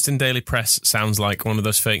 Because the Eastern Daily Press sounds like one of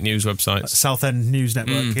those fake news websites. Southend News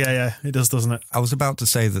Network. Yeah, it does, doesn't it? I was about to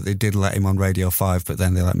say that they did let him on Radio 5, but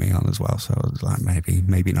then they let me on as well. So I was like,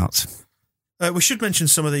 maybe not. We should mention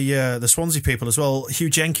some of the Swansea people as well.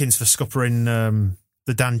 Hugh Jenkins for scuppering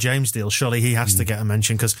the Dan James deal, surely he has to get a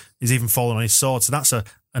mention because he's even fallen on his sword. So that's an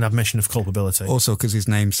admission of culpability. Also, because his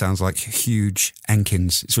name sounds like Huge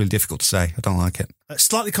Enkins. It's really difficult to say. I don't like it.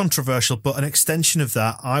 Slightly controversial, but an extension of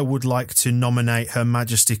that, I would like to nominate Her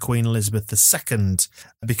Majesty Queen Elizabeth II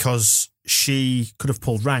because she could have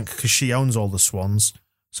pulled rank because she owns all the swans.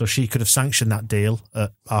 So she could have sanctioned that deal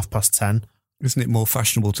at 10:30. Isn't it more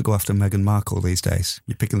fashionable to go after Meghan Markle these days?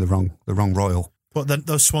 You're picking the wrong royal. But then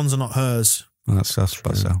those swans are not hers. Well, that's so.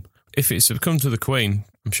 If it's come to the Queen,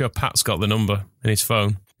 I'm sure Pat's got the number in his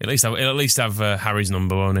phone. He'll at least have Harry's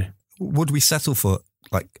number, won't he? Would we settle for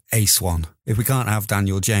like a swan? If we can't have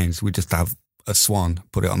Daniel James, we just have a swan,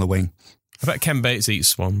 put it on the wing. I bet Ken Bates eats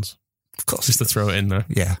swans. Of course. Just to throw it in there.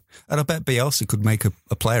 Yeah. And I bet Bielsa could make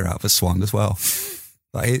a player out of a swan as well.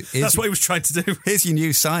 That's what he was trying to do. Here's your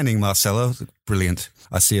new signing, Marcelo. Brilliant.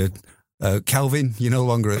 I see Calvin, you're no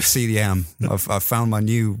longer at CDM. I've found my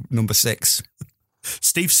new number 6.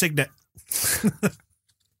 Steve Signet.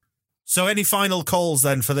 So any final calls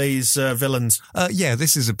then for these villains? Yeah,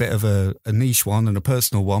 this is a bit of a niche one and a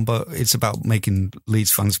personal one, but it's about making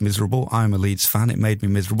Leeds fans miserable. I'm a Leeds fan. It made me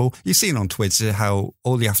miserable. You've seen on Twitter how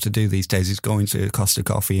all you have to do these days is go into Costa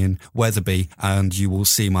Coffee in Wetherby and you will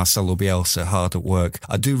see Marcelo Bielsa hard at work.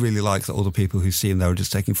 I do really like that all the people who see him there are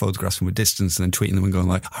just taking photographs from a distance and then tweeting them and going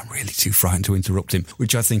like, I'm really too frightened to interrupt him,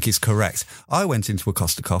 which I think is correct. I went into a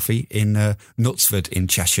Costa Coffee in Knutsford in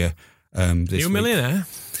Cheshire. You're a millionaire?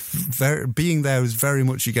 Being there was very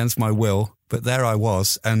much against my will, but there I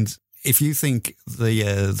was. And if you think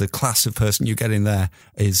the class of person you get in there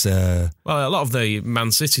is... well, a lot of the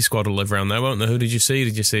Man City squad will live around there, won't they? Who did you see?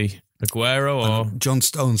 Did you see Aguero or... John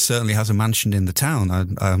Stones certainly has a mansion in the town.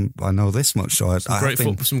 I know this much. So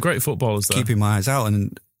some great footballers there. Keeping my eyes out.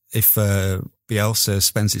 And if Bielsa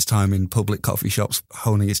spends his time in public coffee shops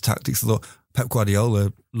honing his tactics, I thought... Pep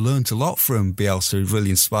Guardiola learnt a lot from Bielsa, who's really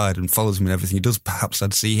inspired and follows him in everything he does. Perhaps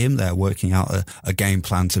I'd see him there working out a game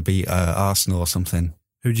plan to beat Arsenal or something.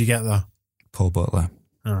 Who'd you get there? Paul Butler.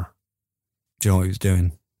 Oh. Do you know what he was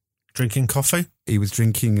doing? Drinking coffee? He was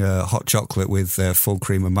drinking hot chocolate with full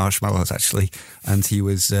cream and marshmallows, actually. And him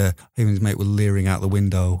and his mate were leering out the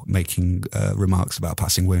window, making remarks about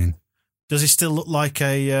passing women. Does he still look like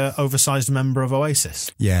a oversized member of Oasis?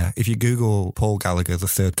 Yeah, if you Google Paul Gallagher, the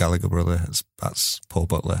third Gallagher brother, that's Paul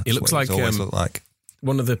Butler. He looks like,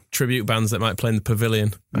 one of the tribute bands that might play in the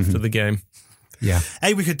pavilion after the game. Yeah.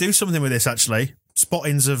 Hey, we could do something with this, actually.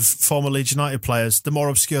 Spottings of former Leeds United players. The more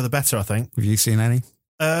obscure, the better, I think. Have you seen any?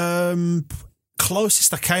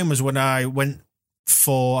 Closest I came was when I went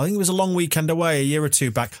for, I think it was a long weekend away a year or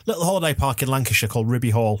two back. Little holiday park in Lancashire called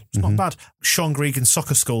Ribby Hall. It's not bad. Sean Gregan's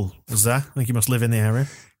soccer school was there. I think he must live in the area.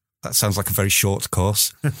 That sounds like a very short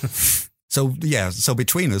course. So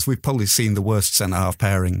between us, we've probably seen the worst centre-half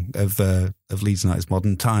pairing of Leeds United's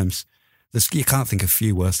modern times. You can't think of a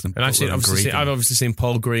few worse than. And I've obviously seen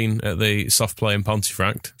Paul Green at the soft play in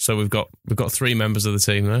Pontefract. So we've got 3 members of the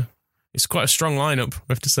team there. It's quite a strong lineup, we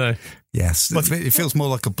have to say. Yes, but it feels more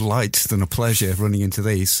like a blight than a pleasure running into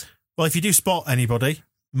these. Well, if you do spot anybody,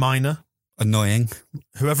 minor, annoying,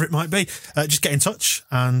 whoever it might be, just get in touch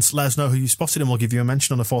and let us know who you spotted and we'll give you a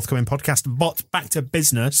mention on a forthcoming podcast. But back to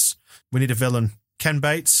business, we need a villain. Ken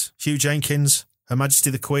Bates, Hugh Jenkins, Her Majesty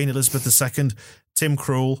the Queen, Elizabeth II, Tim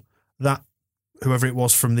Krul, that whoever it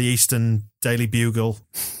was from the Eastern Daily Bugle.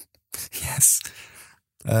 Yes.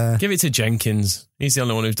 Give it to Jenkins. He's the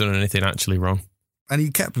only one who's done anything actually wrong. And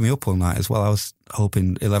he kept me up all night as well. I was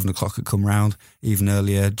hoping 11 o'clock had come round, even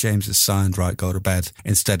earlier. James has signed, right, go to bed.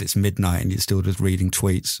 Instead, it's midnight and you're still just reading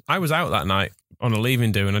tweets. I was out that night on a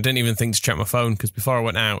leaving do and I didn't even think to check my phone because before I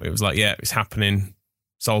went out, it was like, yeah, it's happening.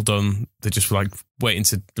 It's all done. They just were like waiting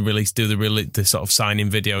to do the sort of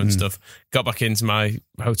sign-in video and stuff. Got back into my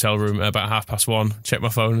hotel room at about 1:30, checked my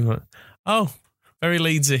phone and went, oh, very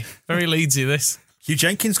Leedsy this. Hugh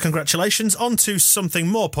Jenkins, congratulations. On to something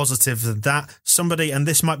more positive than that. Somebody, and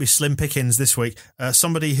this might be slim pickings this week,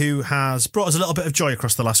 somebody who has brought us a little bit of joy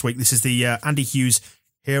across the last week. This is the Andy Hughes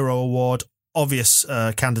Hero Award obvious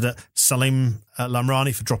candidate, Salim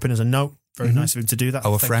Lamrani, for dropping us a note. Very nice of him to do that.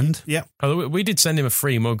 Our friend. Yeah. Oh, we did send him a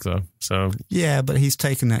free mug, though. So yeah, but he's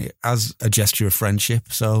taken it as a gesture of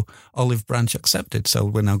friendship. So Olive Branch accepted. So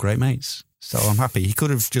we're now great mates. So I'm happy. He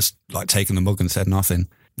could have just taken the mug and said nothing.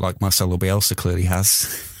 Like Marcelo Bielsa clearly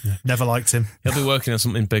has. Yeah, never liked him. He'll be working on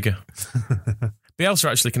something bigger. Bielsa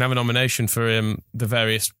actually can have a nomination for the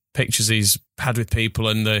various pictures he's had with people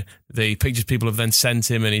and the pictures people have then sent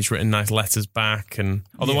him and he's written nice letters back. And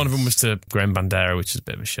although one of them was to Graham Bandera, which is a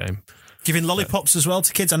bit of a shame. Giving lollipops as well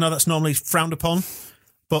to kids. I know that's normally frowned upon,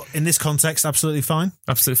 but in this context, absolutely fine.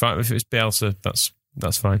 Absolutely fine. If it was Bielsa, that's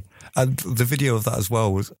that's fine. And the video of that as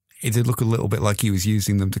well it did look a little bit like he was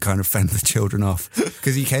using them to kind of fend the children off,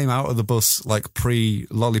 because he came out of the bus like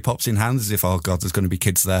pre-lollipops in hand, as if, oh God, there's going to be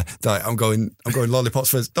kids there. Like, I'm going lollipops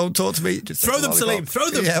first. Don't talk to me. Just throw them, Salim. Throw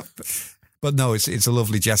them. Yep. But no, it's a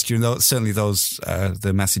lovely gesture. And certainly those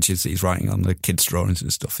the messages that he's writing on the kids' drawings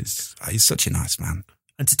and stuff he's such a nice man.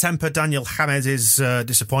 And to temper Daniel Hamed's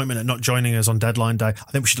disappointment at not joining us on deadline day,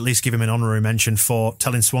 I think we should at least give him an honorary mention for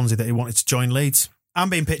telling Swansea that he wanted to join Leeds and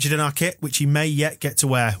being pictured in our kit, which he may yet get to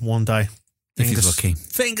wear one day. If he's lucky.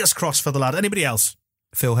 Fingers crossed for the lad. Anybody else?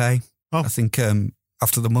 Phil Hay. Oh. I think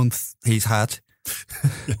after the month he's had,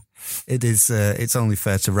 it's only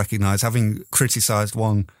fair to recognise, having criticised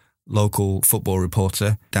one local football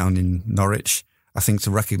reporter down in Norwich, I think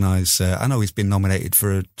to recognise, I know he's been nominated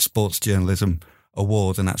for a sports journalism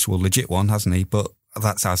award, an actual legit one, hasn't he? But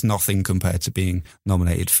that's as nothing compared to being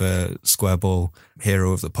nominated for Square Ball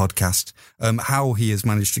Hero of the Podcast. How he has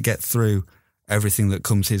managed to get through everything that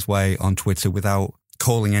comes his way on Twitter without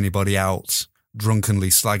calling anybody out, drunkenly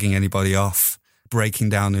slagging anybody off, breaking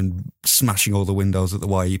down and smashing all the windows at the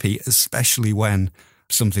YEP, especially when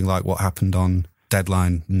something like what happened on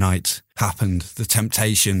deadline night happened, the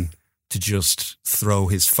temptation to just throw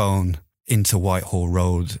his phone into Whitehall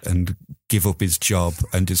Road and give up his job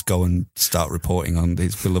and just go and start reporting on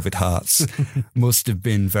his beloved Hearts must have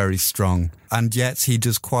been very strong. And yet he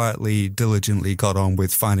just quietly, diligently got on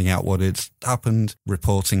with finding out what had happened,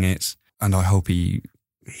 reporting it, and I hope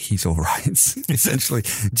he's all right. Essentially,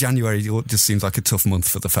 January just seems like a tough month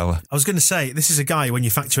for the fella. I was going to say, this is a guy, when you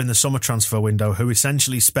factor in the summer transfer window, who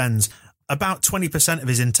essentially spends about 20% of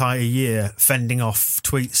his entire year fending off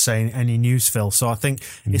tweets saying any news, Phil. So I think,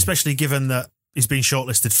 especially given that he's been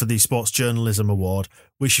shortlisted for the Sports Journalism Award,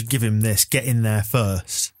 we should give him this, get in there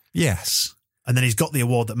first. Yes. And then he's got the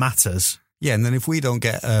award that matters. Yeah, and then if we don't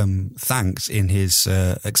get thanks in his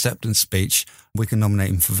acceptance speech, we can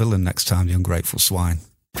nominate him for villain next time, the ungrateful swine.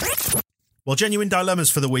 Well, genuine dilemmas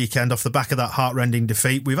for the weekend off the back of that heart-rending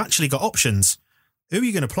defeat. We've actually got options. Who are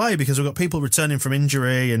you going to play? Because we've got people returning from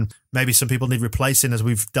injury and maybe some people need replacing, as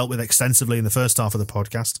we've dealt with extensively in the first half of the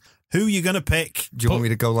podcast. Who are you going to pick? Do you want me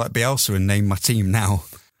to go like Bielsa and name my team now?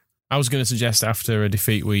 I was going to suggest after a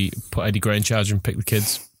defeat we put Eddie Gray in charge and pick the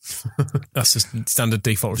kids. That's the standard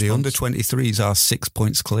default response. The under-23s are 6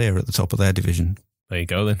 points clear at the top of their division. There you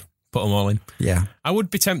go then. Put them all in. Yeah. I would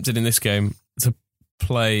be tempted in this game to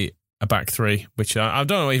play a back three, which I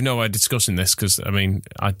don't even know why I'm discussing this, because, I mean,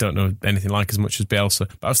 I don't know anything like as much as Bielsa.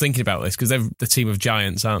 But I was thinking about this because they're the team of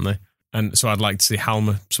giants, aren't they? And so I'd like to see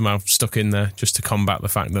Halmer somehow stuck in there just to combat the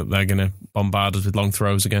fact that they're going to bombard us with long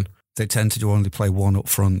throws again. They tend to only play one up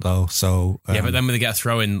front, though. So yeah, but then when they get a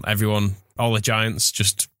throw in, everyone, all the giants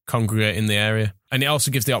just congregate in the area. And it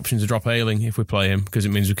also gives the option to drop Ayling if we play him, because it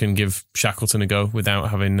means we can give Shackleton a go without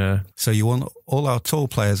having... So you want all our tall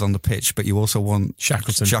players on the pitch, but you also want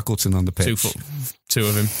Shackleton on the pitch. Two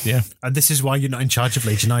of him, yeah. And this is why you're not in charge of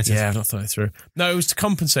Leeds United. Yeah, I've not thought it through. No, it was to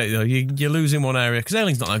compensate, though. You're losing one area, because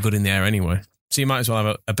Ayling's not that good in the air anyway. So you might as well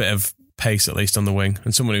have a bit of pace, at least, on the wing,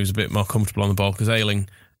 and someone who's a bit more comfortable on the ball, because Ayling,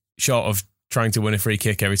 short of trying to win a free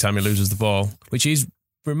kick every time he loses the ball, which he's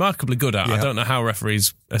remarkably good at. Yeah. I don't know how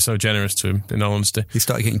referees are so generous to him, in all honesty. He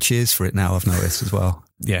started getting cheers for it now, I've noticed as well.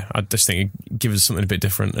 Yeah, I just think it gives us something a bit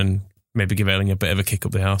different and maybe give Ayling a bit of a kick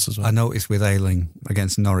up the arse as well. I noticed with Ayling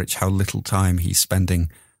against Norwich how little time he's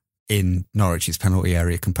spending in Norwich's penalty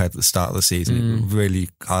area compared to the start of the season. It really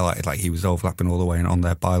highlighted like he was overlapping all the way and on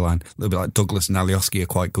their byline. A little bit like Douglas and Alioski are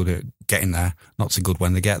quite good at getting there. Not so good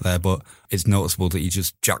when they get there, but it's noticeable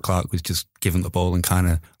that Jack Clark was just given the ball and kind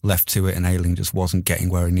of left to it, and Ayling just wasn't getting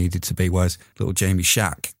where he needed to be. Whereas little Jamie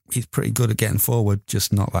Shack, he's pretty good at getting forward,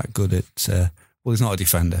 just not that good at... well, he's not a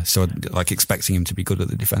defender, so like expecting him to be good at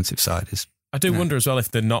the defensive side is... I do wonder as well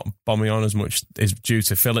if they're not bombing on as much is due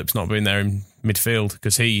to Phillips not being there in midfield,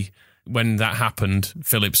 because when that happened,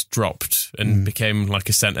 Phillips dropped and became like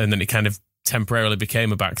a centre, and then it kind of temporarily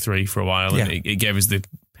became a back three for a while, and it gave us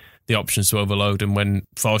the options to overload. And when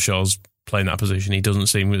Forshaw's playing that position, he doesn't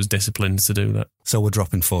seem as disciplined to do that. So we're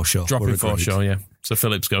dropping Forshaw. Dropping Forshaw, yeah. So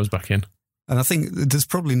Phillips goes back in. And I think there's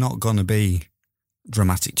probably not going to be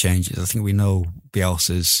dramatic changes. I think we know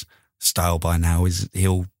Bielsa's style by now is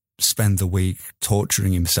he'll spend the week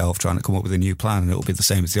torturing himself trying to come up with a new plan, and it'll be the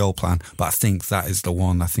same as the old plan. But I think that is the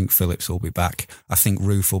one. I think Phillips will be back. I think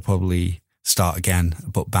Roof will probably start again,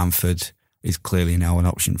 but Bamford is clearly now an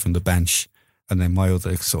option from the bench. And then my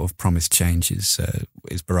other sort of promised change is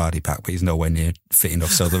Berardi back, but he's nowhere near fit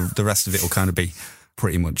enough. So the rest of it will kind of be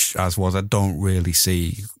pretty much as was. I don't really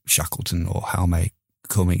see Shackleton or Halme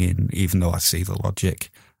coming in, even though I see the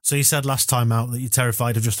logic. So you said last time out that you're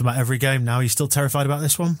terrified of just about every game. Now you're still terrified about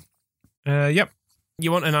this one? Yep.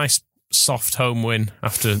 You want a nice soft home win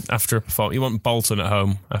after a performance. You want Bolton at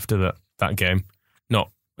home after that game,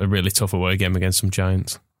 not a really tough away game against some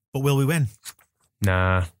giants. But will we win?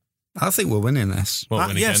 Nah. I think we're winning this.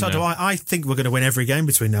 So do I. I think we're going to win every game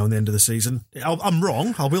between now and the end of the season. I'm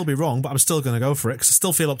wrong. I will be wrong, but I'm still going to go for it because I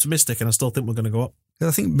still feel optimistic and I still think we're going to go up.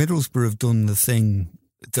 I think Middlesbrough have done the thing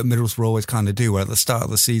that Middlesbrough always kind of do, where at the start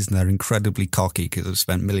of the season they're incredibly cocky because they've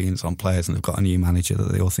spent millions on players and they've got a new manager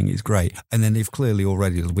that they all think is great. And then they've clearly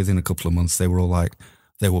already, within a couple of months, they were all like,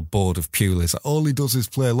 they were bored of Pulis. Like, all he does is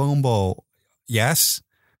play long ball. Yes,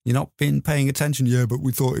 you're not been paying attention. Yeah, but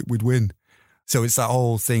we thought we'd win. So it's that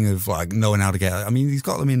whole thing of like knowing how to get. I mean, he's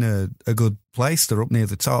got them in a good place. They're up near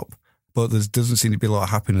the top, but there doesn't seem to be a lot of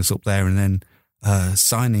happiness up there. And then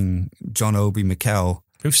signing John Obi Mikel,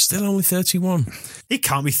 who's still only 31. He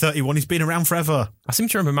can't be 31. He's been around forever. I seem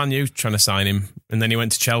to remember Man U trying to sign him, and then he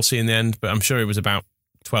went to Chelsea in the end, but I'm sure he was about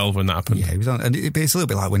 12 when that happened. Yeah, he was on. And it's a little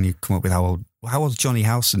bit like when you come up with how old's Johnny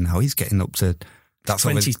Howson now? He's getting up to... That's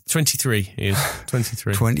 23. He is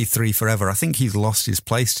 23. 23 forever. I think he's lost his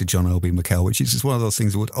place to John Obi Mikel, which is just one of those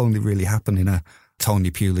things that would only really happen in a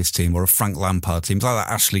Tony Pulis team or a Frank Lampard team. It's like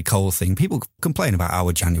that Ashley Cole thing. People complain about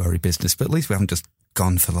our January business, but at least we haven't just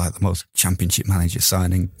gone for like the most championship manager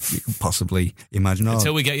signing you could possibly imagine.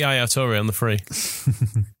 Until we get Yaya Toure on the free.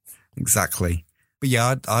 Exactly. But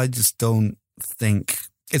yeah, I just don't think...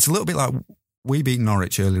 It's a little bit like we beat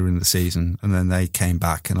Norwich earlier in the season and then they came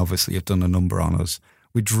back and obviously have done a number on us.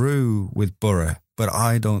 We drew with Borough, but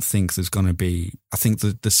I don't think there's going to be... I think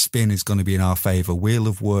the spin is going to be in our favour. We'll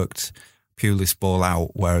have worked Pulis ball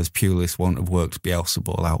out, whereas Pulis won't have worked Bielsa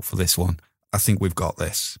ball out for this one. I think we've got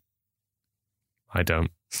this. I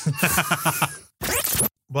don't.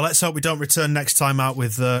 Well, let's hope we don't return next time out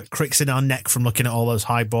with cricks in our neck from looking at all those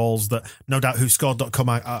high balls that no doubt whoscored.com,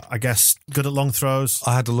 I guess, good at long throws.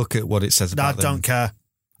 I had to look at what it says about them. I don't care.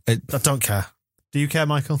 I don't care. Do you care,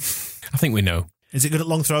 Michael? I think we know. Is it good at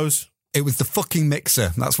long throws? It was the fucking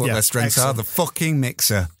mixer. That's what their strengths are, the fucking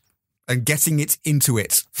mixer. And getting it into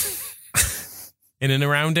it. In and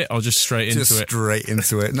around it, or just straight into it? Just straight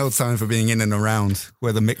into it. No time for being in and around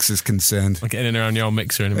where the mixer's concerned. Like in and around your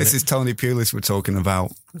mixer in a minute. This is Tony Pulis we're talking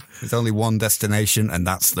about. There's only one destination, and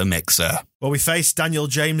that's the mixer. Well, we face Daniel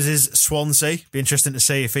James's Swansea. Be interesting to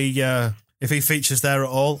see if he features there at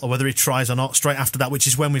all, or whether he tries or not. Straight after that, which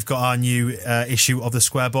is when we've got our new issue of the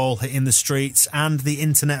Square Ball hitting the streets and the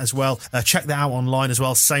internet as well. Check that out online as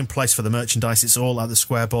well. Same place for the merchandise. It's all at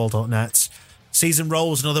thesquareball.net. Season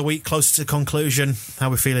rolls another week closer to conclusion. How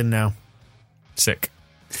are we feeling now? Sick.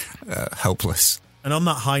 Helpless. And on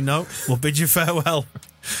that high note, we'll bid you farewell.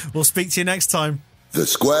 We'll speak to you next time. The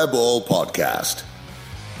Square Ball Podcast.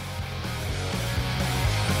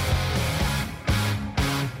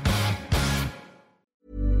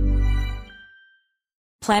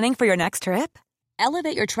 Planning for your next trip?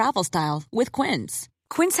 Elevate your travel style with Quince.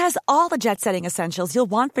 Quince has all the jet-setting essentials you'll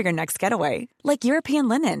want for your next getaway, like European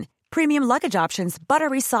linen, premium luggage options,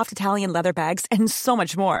 buttery soft Italian leather bags, and so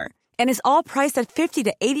much more. And is all priced at 50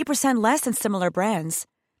 to 80% less than similar brands.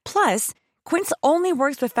 Plus, Quince only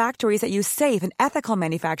works with factories that use safe and ethical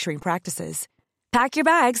manufacturing practices. Pack your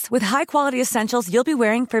bags with high-quality essentials you'll be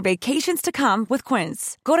wearing for vacations to come with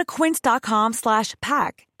Quince. Go to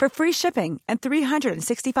quince.com/pack for free shipping and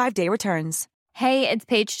 365-day returns. Hey, it's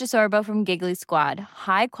Paige DeSorbo from Giggly Squad.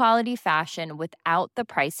 High quality fashion without the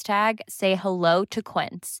price tag. Say hello to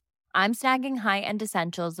Quince. I'm snagging high-end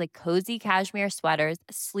essentials like cozy cashmere sweaters,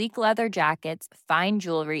 sleek leather jackets, fine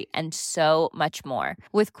jewelry, and so much more.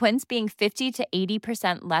 With Quince being 50 to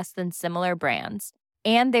 80% less than similar brands.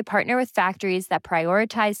 And they partner with factories that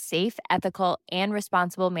prioritize safe, ethical, and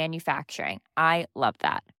responsible manufacturing. I love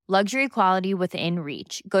that. Luxury quality within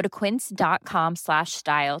reach. Go to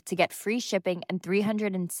quince.com/style to get free shipping and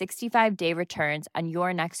 365-day returns on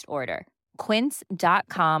your next order.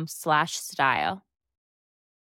 Quince.com/style.